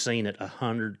because you've seen it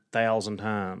 100,000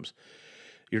 times.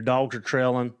 Your dogs are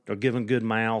trailing, they're giving good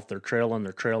mouth, they're trailing,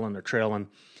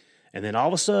 and then all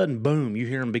of a sudden, boom, you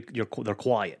hear them, they're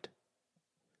quiet.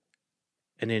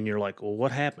 And then you're like, well,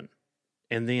 what happened?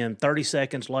 And then 30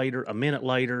 seconds later, a minute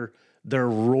later, they're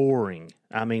roaring.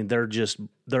 I mean, they're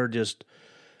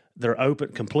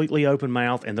open, completely open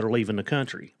mouth, and they're leaving the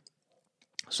country.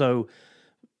 So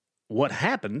what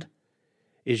happened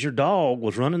is your dog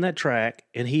was running that track,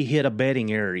 and he hit a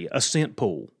bedding area, a scent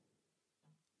pool.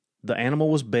 The animal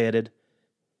was bedded,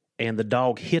 and the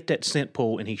dog hit that scent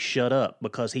pool, and he shut up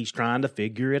because he's trying to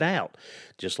figure it out.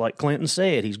 Just like Clinton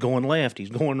said, he's going left, he's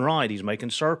going right, he's making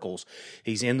circles.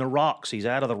 He's in the rocks, he's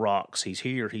out of the rocks, he's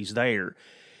here, he's there.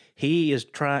 He is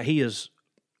trying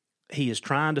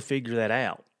to figure that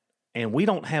out. And we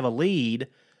don't have a lead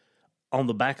on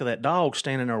the back of that dog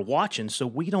standing there watching, so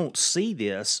we don't see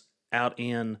this out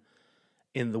in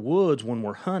the woods when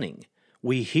we're hunting.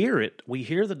 We hear it. We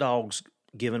hear the dogs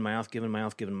giving mouth,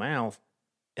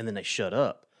 and then they shut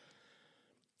up.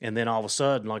 And then all of a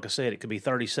sudden, like I said, it could be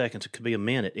 30 seconds, it could be a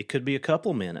minute, it could be a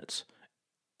couple minutes.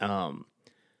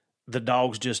 The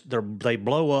dogs they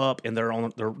blow up and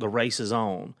the race is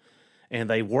on. And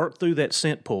they work through that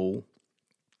scent pool,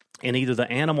 and either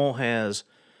the animal has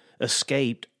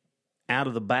escaped out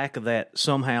of the back of that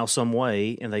somehow, some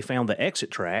way, and they found the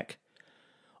exit track,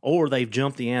 or they've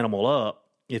jumped the animal up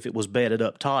if it was bedded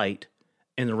up tight,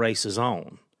 and the race is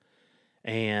on.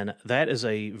 And that is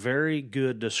a very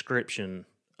good description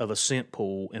of a scent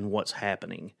pool and what's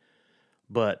happening.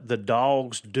 But the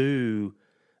dogs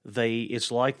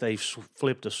it's like they've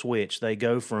flipped a switch. They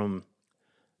go from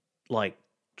like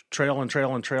trailing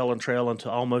to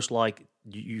almost like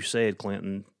you said,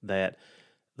 Clinton, that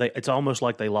it's almost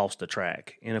like they lost the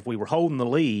track. And if we were holding the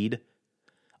lead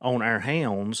on our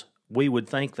hounds, we would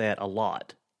think that a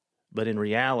lot. But in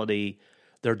reality,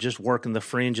 they're just working the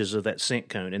fringes of that scent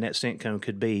cone. And that scent cone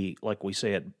could be, like we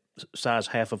said, size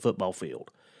half a football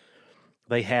field.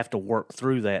 They have to work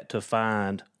through that to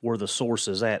find where the source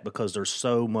is at because there's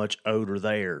so much odor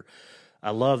there. I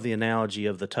love the analogy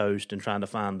of the toast and trying to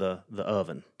find the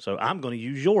oven. So I'm going to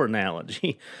use your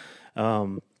analogy.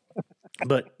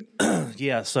 But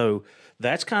yeah, so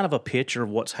that's kind of a picture of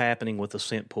what's happening with the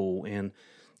scent pool, and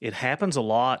it happens a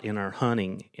lot in our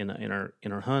hunting, in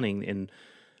our hunting, and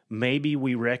maybe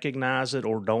we recognize it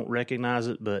or don't recognize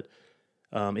it, but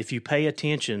if you pay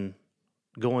attention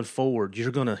going forward,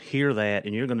 you're going to hear that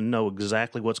and you're going to know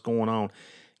exactly what's going on.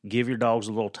 Give your dogs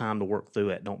a little time to work through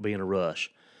it. Don't be in a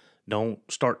rush. Don't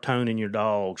start toning your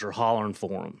dogs or hollering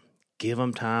for them. Give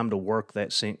them time to work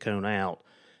that scent cone out,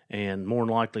 and more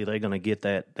than likely they're going to get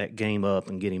that game up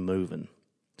and get him moving.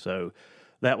 So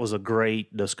that was a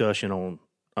great discussion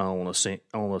on a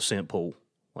scent pool.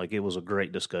 Like, it was a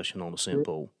great discussion on the scent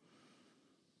pool.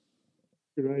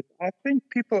 great. I think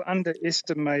people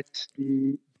underestimate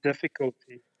the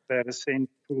difficulty that a scent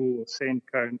pool or scent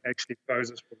cone actually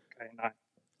poses for the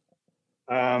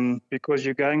canine. Because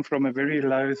you're going from a very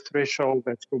low threshold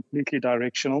that's completely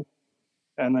directional,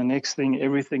 and the next thing,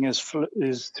 everything is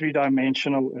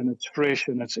three-dimensional, and it's fresh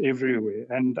and it's everywhere.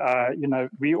 And,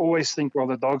 we always think, well,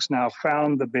 the dog's now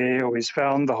found the bear, or he's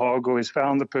found the hog, or he's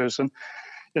found the person.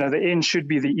 The end should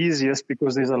be the easiest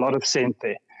because there's a lot of scent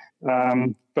there.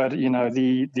 But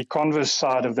the converse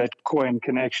side of that coin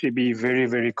can actually be very,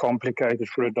 very complicated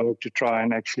for a dog to try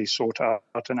and actually sort out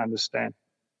and understand.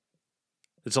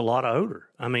 It's a lot of odor.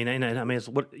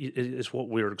 It's what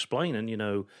we were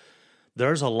explaining.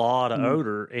 There's a lot of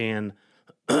odor, and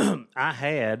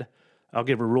I'll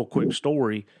give a real quick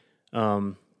story.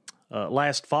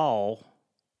 Last fall,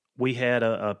 we had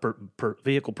a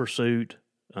vehicle pursuit.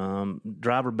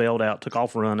 Driver bailed out, took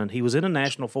off running. He was in a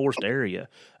national forest area,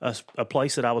 a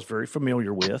place that I was very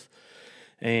familiar with,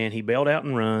 and he bailed out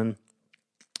and run.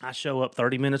 I show up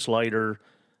 30 minutes later.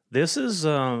 This is,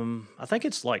 I think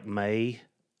it's like May.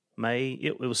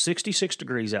 It was 66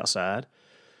 degrees outside,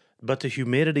 but the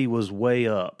humidity was way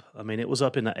up. It was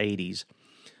up in the 80s.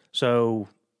 So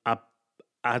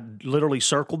I literally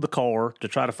circled the car to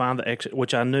try to find the exit,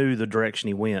 which I knew the direction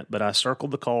he went, but I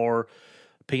circled the car.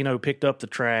 Pino picked up the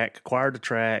track, acquired the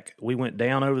track. We went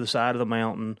down over the side of the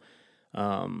mountain.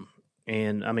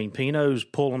 Pino's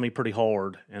pulling me pretty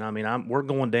hard. And we're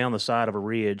going down the side of a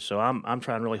ridge. So I'm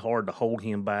trying really hard to hold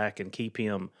him back and keep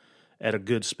him at a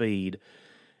good speed.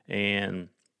 And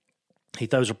he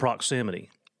throws a proximity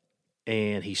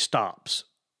and he stops.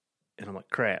 And I'm like,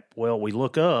 crap. Well, we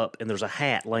look up and there's a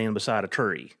hat laying beside a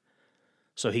tree.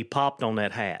 So he popped on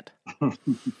that hat. Of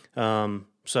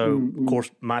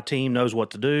course, my team knows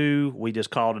what to do. We just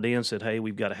called it in, said, hey,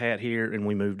 we've got a hat here, and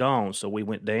we moved on. So we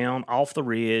went down off the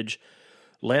ridge,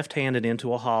 left-handed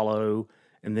into a hollow,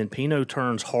 and then Pino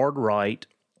turns hard right.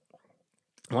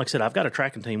 And like I said, I've got a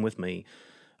tracking team with me.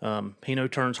 Pino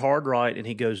turns hard right, and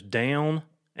he goes down,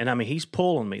 and he's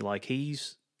pulling me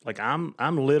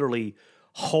I'm literally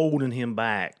holding him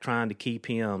back, trying to keep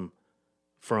him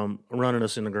from running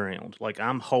us in the ground.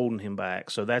 I'm holding him back.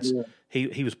 So that's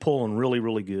he was pulling really,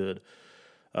 really good.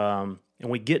 And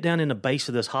we get down in the base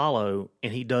of this hollow,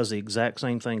 and he does the exact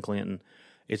same thing, Clinton.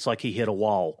 It's like he hit a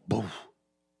wall. Boom.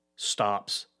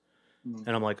 Stops.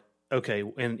 And I'm like, okay.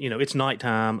 And, it's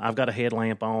nighttime. I've got a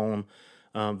headlamp on.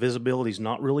 Visibility's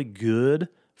not really good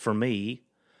for me.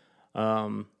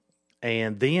 And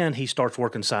then he starts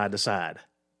working side to side.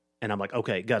 And I'm like,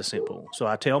 okay, got a scent pool. So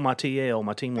I tell my TL,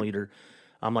 my team leader,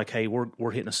 I'm like, hey,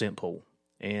 we're hitting a scent pool.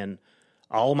 And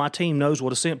all my team knows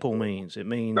what a scent pool means. It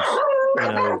means,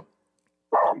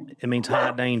 it means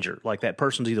high danger. Like that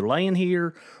person's either laying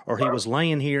here or he was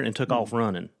laying here and took off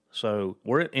running. So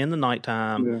we're in the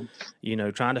nighttime,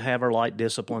 trying to have our light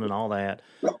discipline and all that.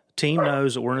 Team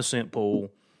knows that we're in a scent pool.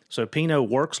 So Pino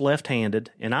works left-handed,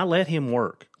 and I let him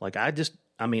work. I've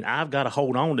got to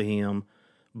hold on to him,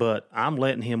 but I'm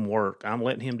letting him work. I'm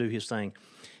letting him do his thing.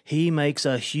 He makes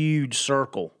a huge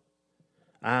circle.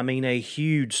 A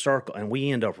huge circle. And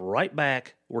we end up right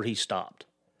back where he stopped.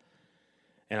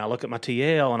 And I look at my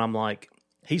TL, and I'm like,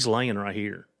 he's laying right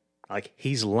here.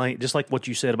 He's laying, just like what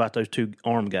you said about those two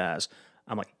armed guys.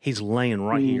 I'm like, he's laying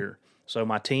right here. So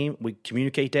my team, we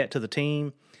communicate that to the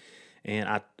team,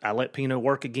 and I let Pino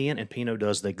work again, and Pino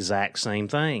does the exact same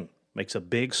thing. Makes a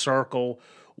big circle,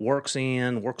 works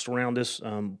around this,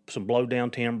 some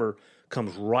blow-down timber,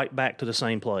 comes right back to the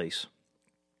same place.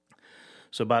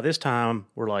 So by this time,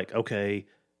 we're like, okay,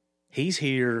 he's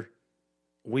here.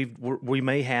 We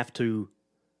may have to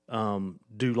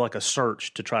do like a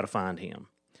search to try to find him.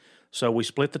 So we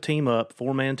split the team up,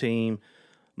 4-man team.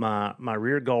 My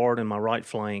rear guard and my right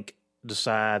flank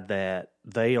decide that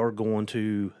they are going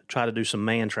to try to do some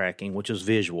man tracking, which is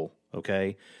visual,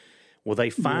 okay? Well,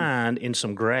 they find in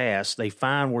some grass,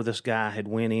 where this guy had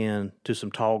went in to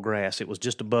some tall grass. It was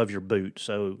just above your boot,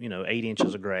 so, 8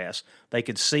 inches of grass. They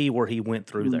could see where he went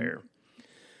through there.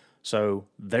 So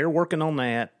they're working on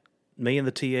that. Me and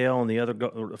the TL and the other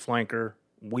flanker,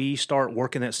 we start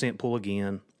working that scent pool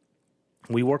again.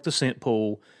 We work the scent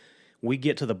pool. We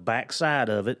get to the back side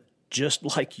of it, just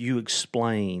like you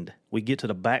explained. We get to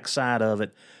the back side of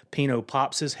it. Pino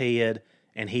pops his head,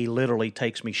 and he literally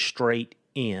takes me straight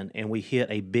in, and we hit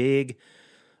a big,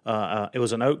 it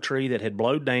was an oak tree that had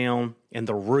blowed down, and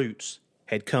the roots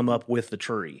had come up with the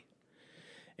tree.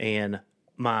 And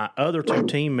my other two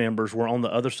team members were on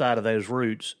the other side of those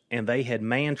roots, and they had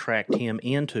man-tracked him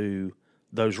into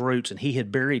those roots, and he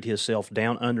had buried himself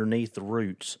down underneath the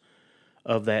roots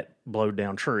of that blowed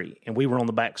down tree. And we were on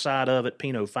the back side of it.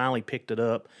 Pino finally picked it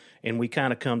up, and we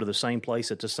kind of come to the same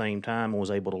place at the same time and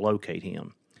was able to locate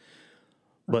him.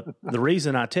 But the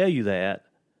reason I tell you that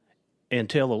and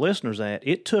tell the listeners that,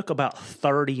 it took about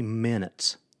 30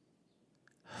 minutes.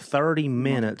 30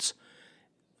 minutes.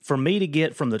 For me to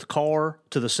get from the car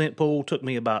to the scent pool took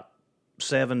me about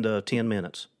 7 to 10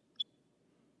 minutes.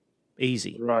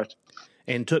 Easy. Right.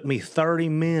 And took me 30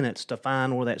 minutes to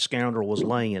find where that scoundrel was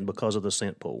laying because of the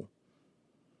scent pool.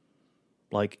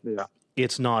 Like,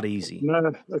 it's not easy.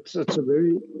 No, it's a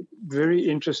very, very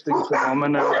interesting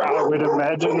phenomenon. I would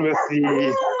imagine with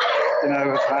the,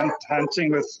 with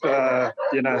hunting with,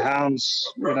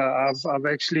 hounds, I've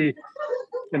actually,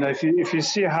 if you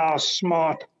see how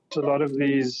smart a lot of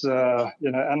these,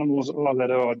 animals are that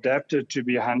are adapted to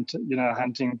be hunted,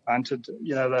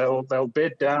 they'll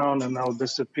bed down and they'll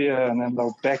disappear and then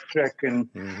they'll backtrack and,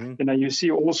 you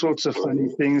see all sorts of funny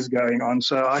things going on.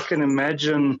 So I can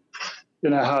imagine,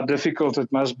 how difficult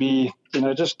it must be,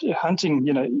 just hunting,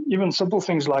 even simple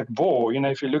things like boar.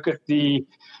 If you look at the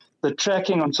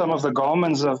tracking on some of the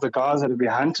garments of the guys that will be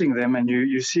hunting them and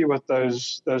you see what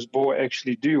those boar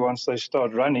actually do once they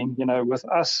start running, with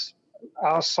us,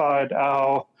 our side,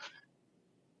 our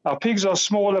pigs are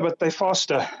smaller, but they're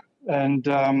faster. And,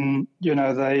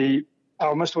 I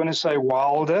almost want to say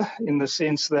wilder in the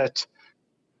sense that,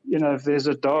 if there's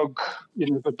a dog,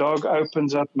 if a dog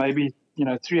opens up maybe,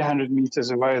 300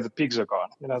 meters away, the pigs are gone.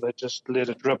 They just let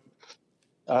it rip.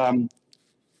 And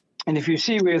if you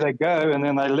see where they go and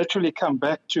then they literally come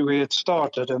back to where it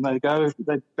started and they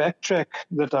backtrack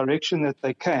the direction that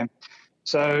they came.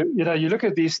 So, you look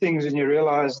at these things and you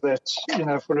realize that,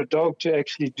 for a dog to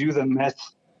actually do the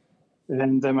math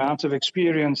and the amount of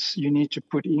experience you need to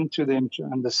put into them to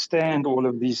understand all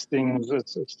of these things,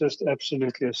 it's just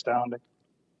absolutely astounding.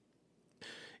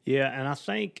 Yeah, and I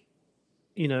think,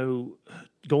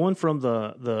 going from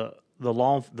the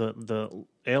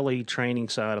LE training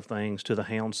side of things to the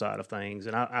hound side of things,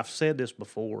 and I've said this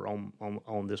before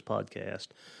on this podcast,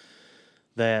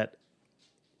 that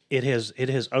it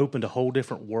has opened a whole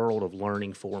different world of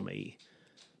learning for me,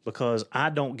 because I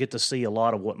don't get to see a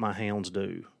lot of what my hounds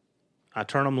do. I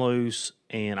turn them loose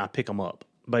and I pick them up.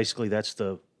 Basically, that's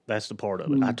the part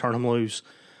of it. I turn them loose.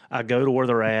 I go to where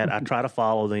they're at. I try to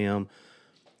follow them.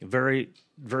 Very,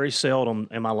 very seldom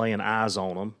am I laying eyes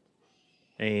on them.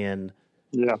 And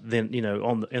then,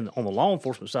 on the law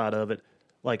enforcement side of it,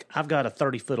 like, I've got a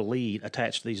 30-foot lead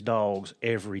attached to these dogs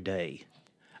every day.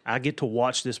 I get to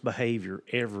watch this behavior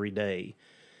every day,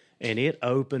 and it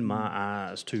opened my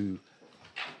eyes to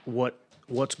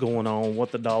what's going on,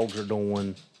 what the dogs are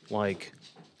doing. Like,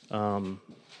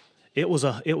 it was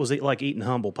like eating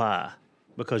humble pie,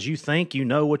 because you think you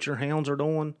know what your hounds are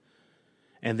doing,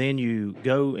 and then you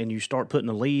go and you start putting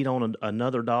a lead on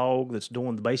another dog that's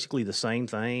doing basically the same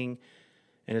thing,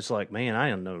 and it's like, man, I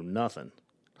didn't know nothing.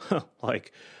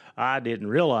 Like, I didn't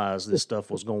realize this stuff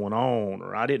was going on,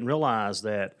 or I didn't realize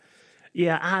that,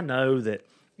 I know that,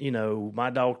 my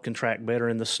dog can track better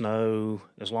in the snow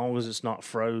as long as it's not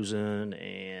frozen,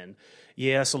 and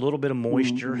yes, a little bit of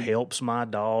moisture helps my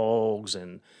dogs,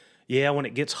 and when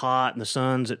it gets hot and the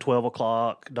sun's at 12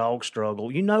 o'clock, dogs struggle.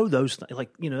 Those things, like,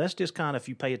 that's just kind of, if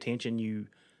you pay attention,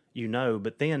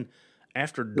 but then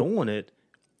after doing it,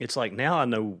 it's like, now I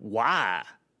know why.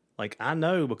 Like, I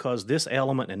know because this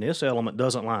element and this element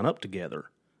doesn't line up together.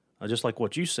 Just like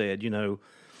what you said, your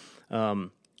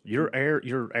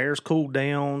air's cooled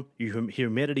down, your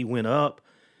humidity went up,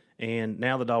 and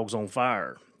now the dog's on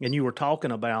fire. And you were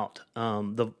talking about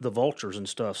the vultures and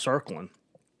stuff circling.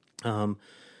 And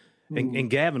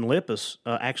Gavin Lippis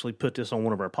actually put this on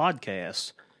one of our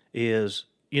podcasts, is,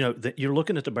 that you're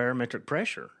looking at the barometric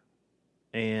pressure.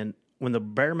 And when the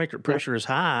barometric pressure is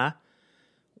high,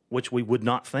 which we would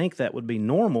not think that would be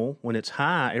normal, when it's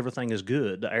high, everything is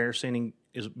good. The air sending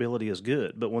ability is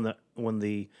good. But when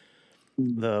the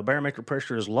barometric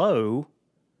pressure is low,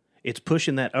 it's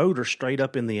pushing that odor straight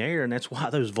up in the air, and that's why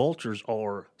those vultures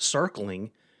are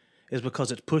circling, is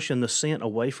because it's pushing the scent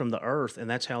away from the earth, and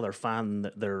that's how they're finding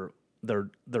that they're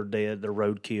dead, their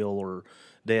roadkill or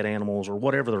dead animals or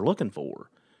whatever they're looking for.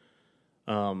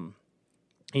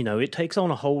 It takes on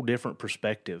a whole different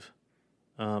perspective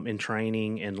in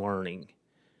training and learning.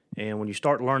 And when you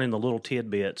start learning the little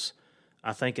tidbits,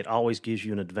 I think it always gives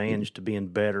you an advantage to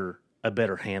being a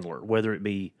better handler, whether it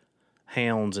be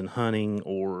hounds and hunting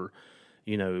or,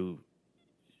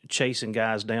 chasing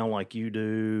guys down like you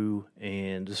do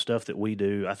and the stuff that we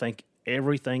do. I think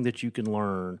everything that you can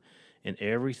learn and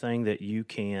everything that you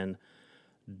can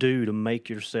do to make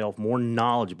yourself more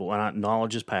knowledgeable, and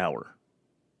knowledge is power.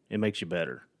 It makes you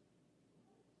better.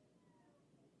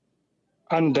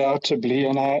 Undoubtedly.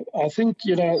 And I think,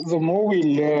 the more we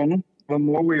learn, the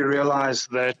more we realize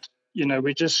that,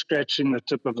 we're just scratching the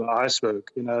tip of the iceberg.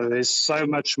 There's so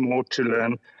much more to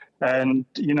learn. And,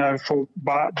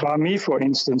 by me, for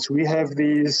instance, we have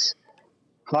these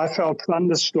high-felt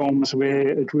thunderstorms where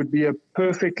it would be a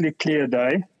perfectly clear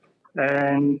day.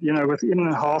 And, within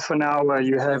half an hour,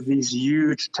 you have these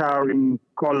huge towering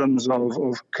columns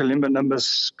of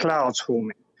cumulonimbus clouds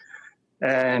forming.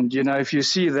 And, if you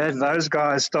see that, those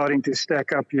guys starting to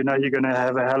stack up, you're going to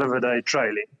have a hell of a day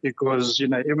trailing because,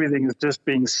 everything is just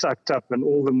being sucked up and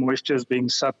all the moisture is being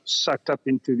sucked up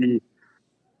into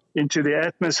the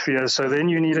atmosphere. So then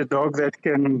you need a dog that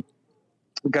can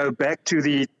go back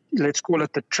to let's call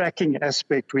it the tracking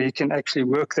aspect, where you can actually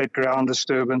work that ground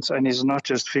disturbance and is not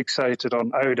just fixated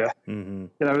on odor. Mm-hmm.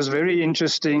 It was very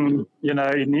interesting.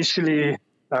 Initially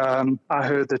I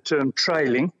heard the term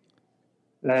trailing.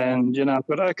 And,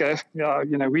 but okay,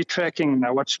 we're tracking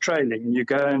now. What's trailing? And you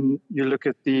go and you look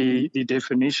at the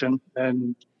definition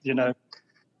and,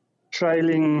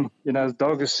 trailing, the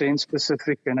dog is scent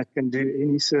specific and it can do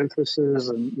any surfaces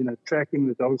and, tracking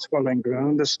the dog's following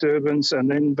ground disturbance.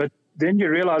 But then you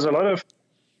realize a lot of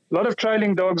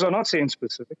trailing dogs are not scent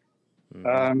specific.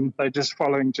 Mm-hmm. They're just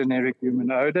following generic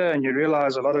human odor, and you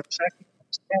realize a lot of tracking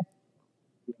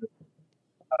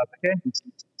can be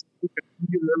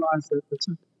you realize that this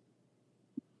is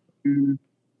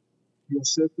your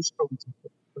surface content,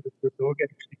 but if the dog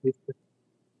actually gets it,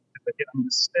 that it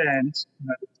understands,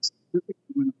 it's specific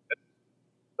human odor.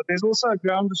 But there's also a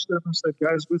ground disturbance that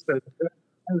goes with it.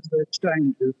 As that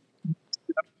changes,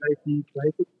 between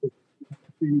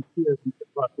peers and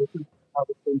right, this is how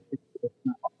the context is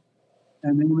now.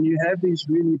 And then when you have these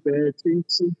really bad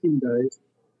sinking days,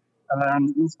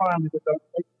 you'll find that the dog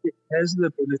actually has the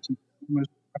ability to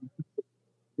almost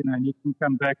and you can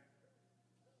come back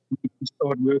and you can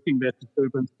start working that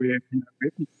disturbance where you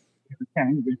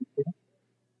can.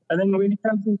 And then when it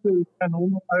comes into a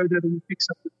normal odor, then you fix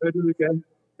up the odor again.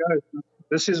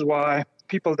 This is why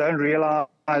people don't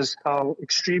realize how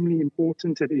extremely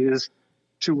important it is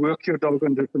to work your dog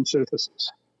on different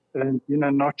surfaces. And,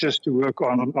 not just to work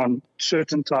on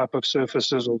certain type of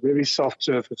surfaces or very soft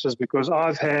surfaces, because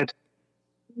I've had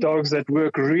dogs that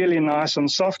work really nice on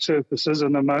soft surfaces,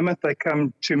 and the moment they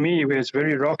come to me where it's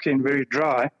very rocky and very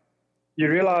dry, you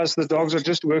realize the dogs are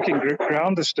just working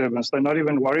ground disturbance. They're not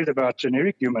even worried about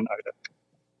generic human odor.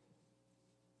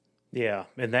 Yeah,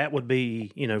 and that would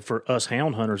be, for us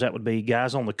hound hunters, that would be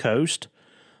guys on the coast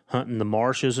hunting the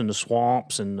marshes and the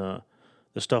swamps and the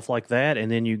stuff like that, and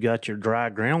then you got your dry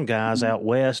ground guys out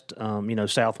west,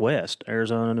 southwest,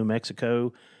 Arizona, New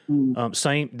Mexico.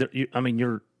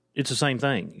 It's the same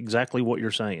thing, exactly what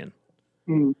you're saying.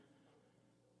 Mm.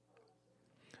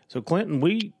 So, Clinton,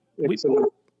 we've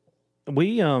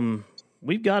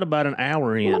got about an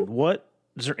hour in.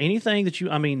 Is there anything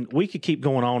that we could keep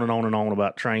going on and on and on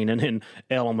about training and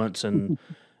elements and,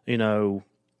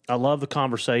 I love the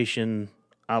conversation.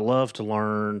 I love to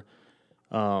learn.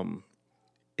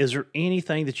 Is there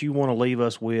anything that you want to leave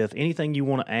us with, anything you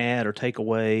want to add or take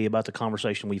away about the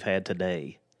conversation we've had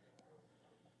today?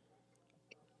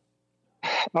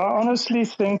 I honestly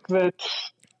think that,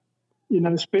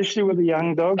 especially with the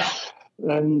young dogs,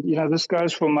 and, this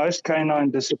goes for most canine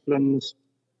disciplines,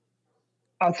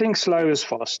 I think slow is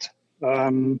fast.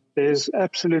 There's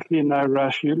absolutely no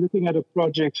rush. You're looking at a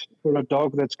project for a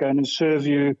dog that's going to serve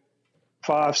you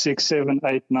 5, 6, 7,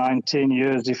 8, 9, 10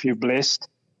 years if you're blessed.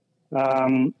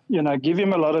 Give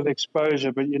him a lot of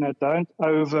exposure, but, don't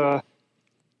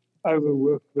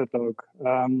overwork the dog.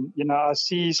 I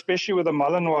see, especially with the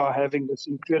Malinois having this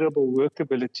incredible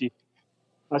workability,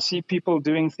 I see people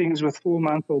doing things with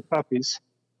 4-month-old puppies,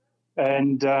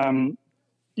 and,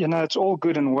 it's all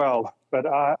good and well, but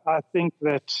I think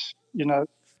that,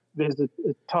 there's a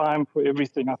time for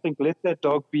everything. I think let that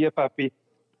dog be a puppy,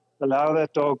 allow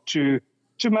that dog to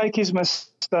make his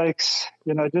mistakes,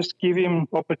 just give him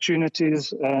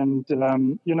opportunities and,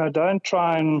 don't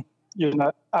try and,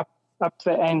 up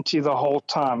the ante the whole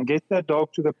time. Get that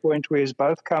dog to the point where he's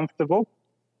both comfortable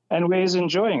and where he's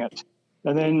enjoying it.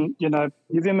 And then,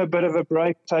 give him a bit of a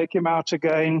break, take him out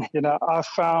again. I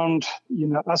found,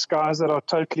 us guys that are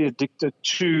totally addicted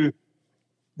to,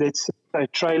 let's say,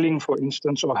 trailing, for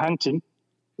instance, or hunting,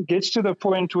 it gets to the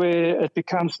point where it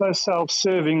becomes so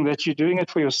self-serving that you're doing it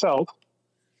for yourself.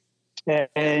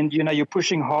 And, you're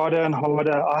pushing harder and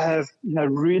harder. I have,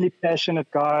 really passionate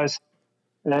guys,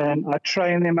 and I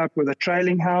train them up with a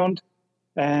trailing hound,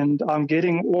 and I'm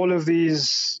getting all of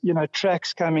these,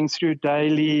 tracks coming through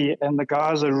daily, and the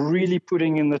guys are really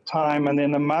putting in the time. And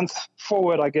then a month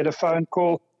forward, I get a phone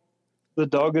call. the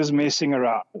dog is messing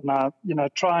around. And I,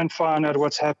 try and find out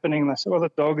what's happening. And I say, well,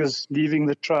 the dog is leaving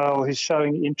the trail. He's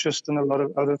showing interest in a lot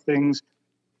of other things.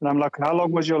 And I'm like, how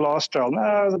long was your last trail? No,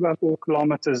 it was about 4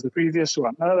 kilometers. The previous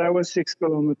one, no, that was 6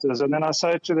 kilometers. And then I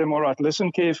say to them, all right,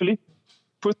 listen carefully.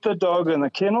 Put the dog in the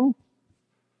kennel,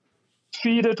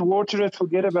 feed it, water it,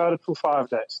 forget about it for 5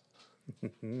 days.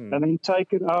 And then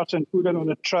take it out and put it on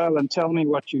a trail and tell me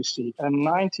what you see. And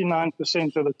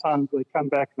 99% of the time they come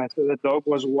back and they say the dog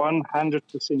was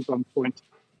 100% on point.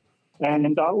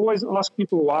 And I always ask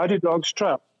people, why do dogs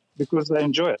trail? Because they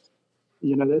enjoy it.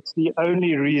 That's the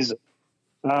only reason.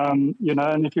 And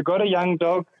if you've got a young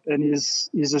dog and he's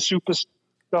a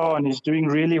superstar and he's doing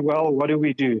really well, what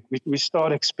do? We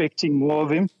start expecting more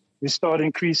of him. We start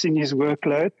increasing his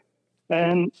workload.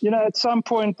 And, at some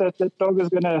point that dog is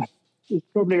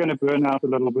probably going to burn out a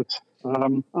little bit.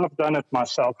 I've done it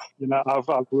myself.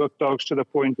 I've worked dogs to the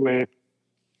point where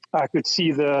I could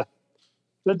see the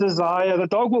desire. The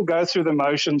dog will go through the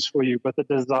motions for you, but the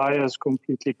desire is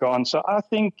completely gone. So I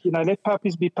think, let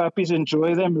puppies be puppies,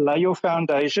 enjoy them, lay your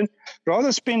foundation.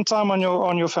 Rather spend time on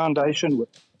your foundation with,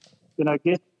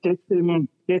 get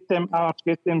them out,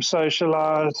 get them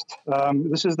socialized.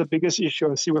 This is the biggest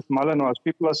issue I see with Malinois.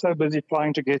 People are so busy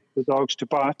trying to get the dogs to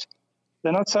bite.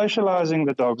 They're not socializing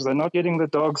the dogs. They're not getting the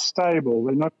dogs stable.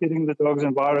 They're not getting the dogs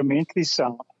environmentally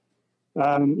sound.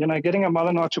 Getting a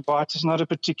Malinois to bite is not a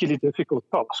particularly difficult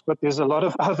task, but there's a lot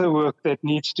of other work that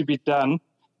needs to be done,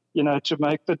 to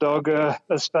make the dog a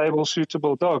stable,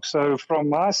 suitable dog. So from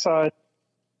my side,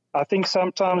 I think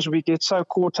sometimes we get so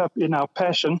caught up in our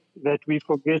passion that we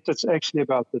forget it's actually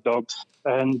about the dogs.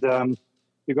 And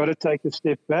you've got to take a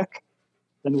step back.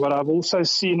 And what I've also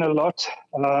seen a lot,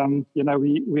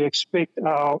 we expect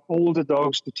our older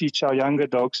dogs to teach our younger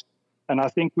dogs. And I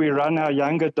think we run our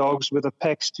younger dogs with the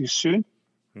packs too soon.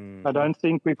 Mm-hmm. I don't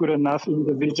think we put enough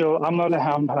individual. I'm not a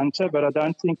hound hunter, but I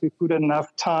don't think we put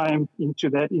enough time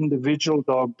into that individual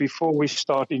dog before we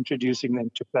start introducing them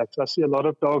to packs. I see a lot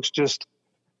of dogs just,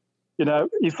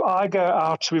 if I go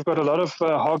out, we've got a lot of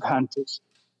hog hunters.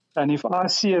 And if I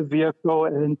see a vehicle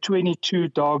and 22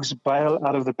 dogs bail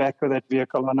out of the back of that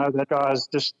vehicle, I know that guy is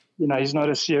just, he's not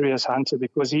a serious hunter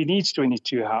because he needs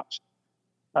 22 hounds,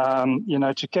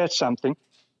 to catch something.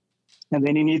 And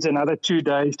then he needs another 2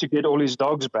 days to get all his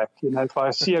dogs back. If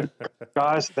I see a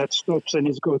guy that stops and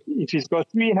if he's got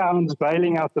 3 hounds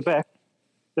bailing out the back,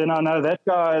 then I know that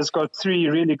guy has got 3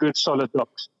 really good solid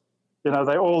dogs. They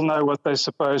all know what they're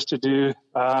supposed to do.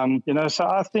 So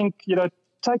I think,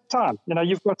 take time.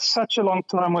 You've got such a long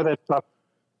time with that pup.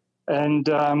 And,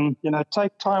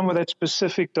 take time with that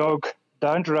specific dog.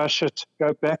 Don't rush it.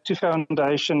 Go back to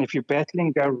foundation. If you're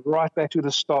battling, go right back to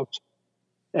the start.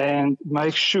 And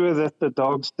make sure that the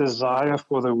dog's desire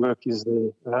for the work is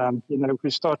there. If we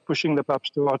start pushing the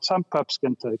pups too hard, some pups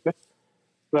can take it.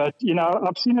 But,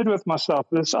 I've seen it with myself.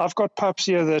 I've got pups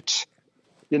here that,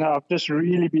 I've just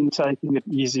really been taking it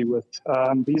easy with.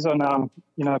 These are now,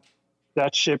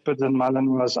 Dutch Shepherds and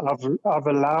Malinois. I've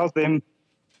allowed them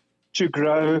to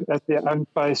grow at their own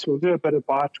pace. We'll do a bit of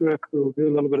bite work. We'll do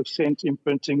a little bit of scent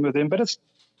imprinting with them, but it's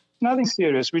nothing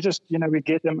serious. We just, we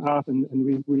get them out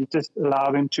and we just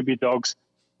allow them to be dogs.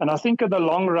 And I think in the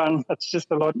long run, it's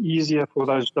just a lot easier for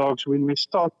those dogs. When we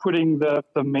start putting the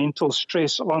mental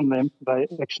stress on them, they're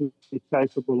actually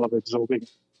capable of absorbing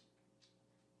it.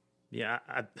 Yeah,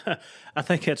 I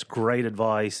think that's great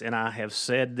advice, and I have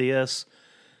said this,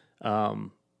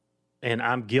 and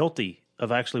I'm guilty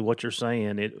of actually what you're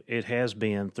saying. It has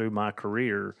been through my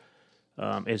career,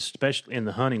 especially in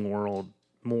the hunting world,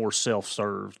 more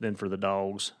self-served than for the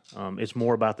dogs. It's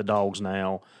more about the dogs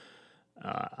now.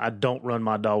 I don't run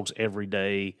my dogs every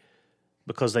day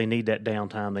because they need that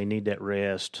downtime, they need that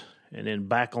rest, and then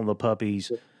back on the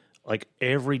puppies. Like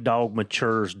every dog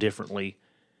matures differently,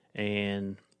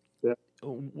 and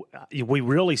we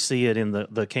really see it in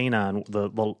the canine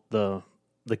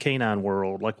the canine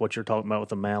world, like what you're talking about with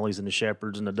the Malleys and the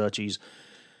Shepherds and the Dutchies.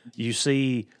 You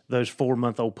see those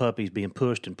 4-month-old puppies being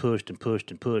pushed and pushed and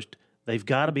pushed and pushed. They've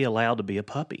got to be allowed to be a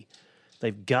puppy.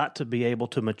 They've got to be able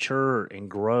to mature and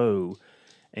grow.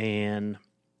 And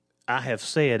I have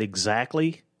said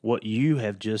exactly what you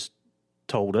have just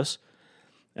told us.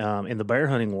 In the bear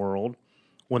hunting world,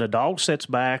 when a dog sets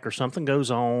back or something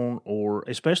goes on, or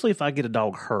especially if I get a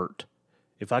dog hurt,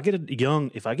 if I get a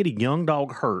young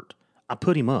dog hurt, I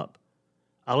put him up.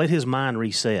 I let his mind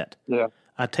reset. Yeah.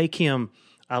 I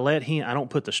don't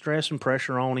put the stress and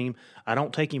pressure on him. I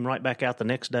don't take him right back out the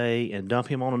next day and dump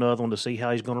him on another one to see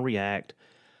how he's going to react.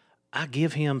 I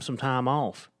give him some time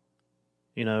off.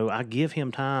 I give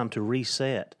him time to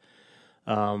reset.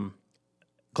 Clinton,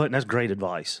 that's great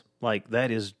advice. Like, that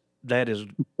is that is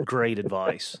great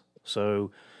advice.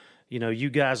 So, you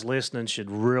guys listening should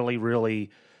really, really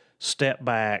step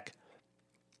back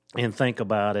and think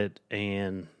about it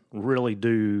and really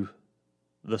do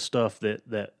the stuff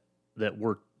that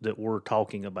we're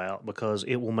talking about, because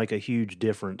it will make a huge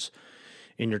difference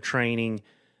in your training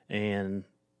and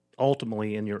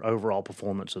ultimately in your overall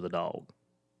performance of the dog.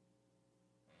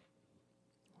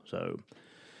 So,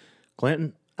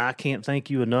 Clinton, I can't thank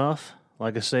you enough.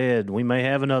 Like I said, we may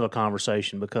have another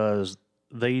conversation because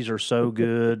these are so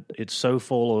good. It's so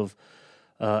full of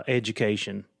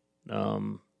education,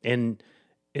 and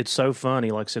it's so funny.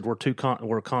 Like I said, we're two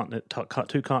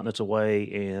continents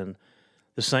away, and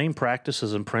the same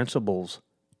practices and principles,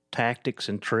 tactics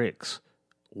and tricks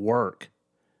work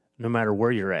no matter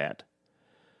where you're at.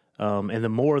 And the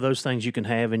more of those things you can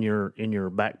have in your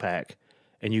backpack,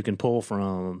 and you can pull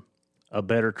from a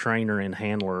better trainer and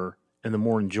handler, and the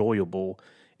more enjoyable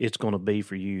it's going to be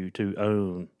for you to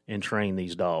own and train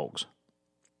these dogs.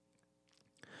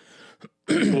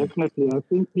 Definitely. I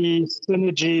think the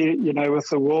synergy, with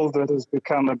the world that has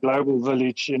become a global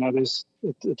village, it's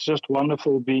just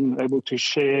wonderful being able to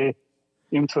share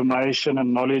information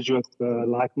and knowledge with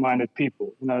like-minded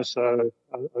people. So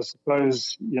I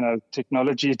suppose,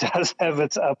 technology does have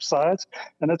its upsides,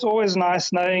 and it's always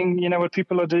nice knowing, what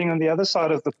people are doing on the other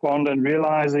side of the pond and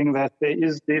realizing that there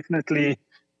is definitely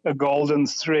a golden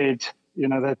thread,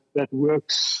 that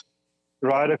works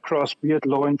right across, be it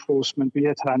law enforcement, be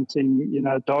it hunting.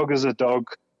 Dog is a dog,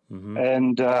 Mm-hmm.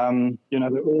 and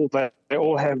they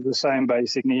all have the same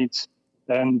basic needs.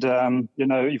 And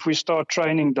if we start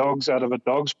training dogs out of a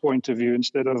dog's point of view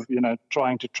instead of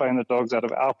trying to train the dogs out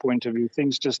of our point of view,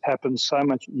 things just happen so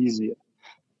much easier.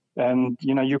 And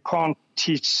you can't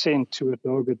teach scent to a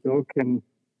dog. A dog can,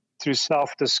 through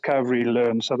self-discovery,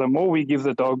 learn. So the more we give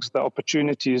the dogs the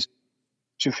opportunities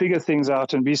to figure things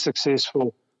out and be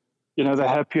successful, the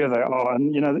happier they are.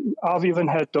 And, I've even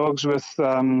had dogs with,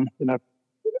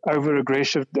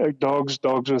 over-aggressive dogs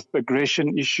with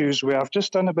aggression issues, where I've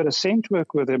just done a bit of scent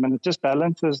work with them, and it just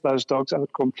balances those dogs out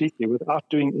completely without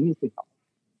doing anything else.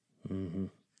 Mm-hmm.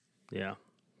 Yeah.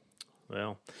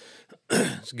 Well,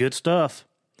 it's good stuff.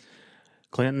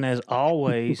 Clinton, as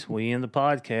always, we end the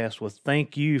podcast with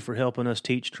thank you for helping us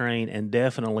teach, train, and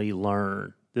definitely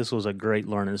learn. This was a great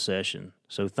learning session,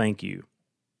 so thank you.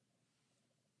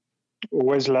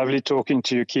 Always lovely talking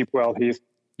to you. Keep well, Heath.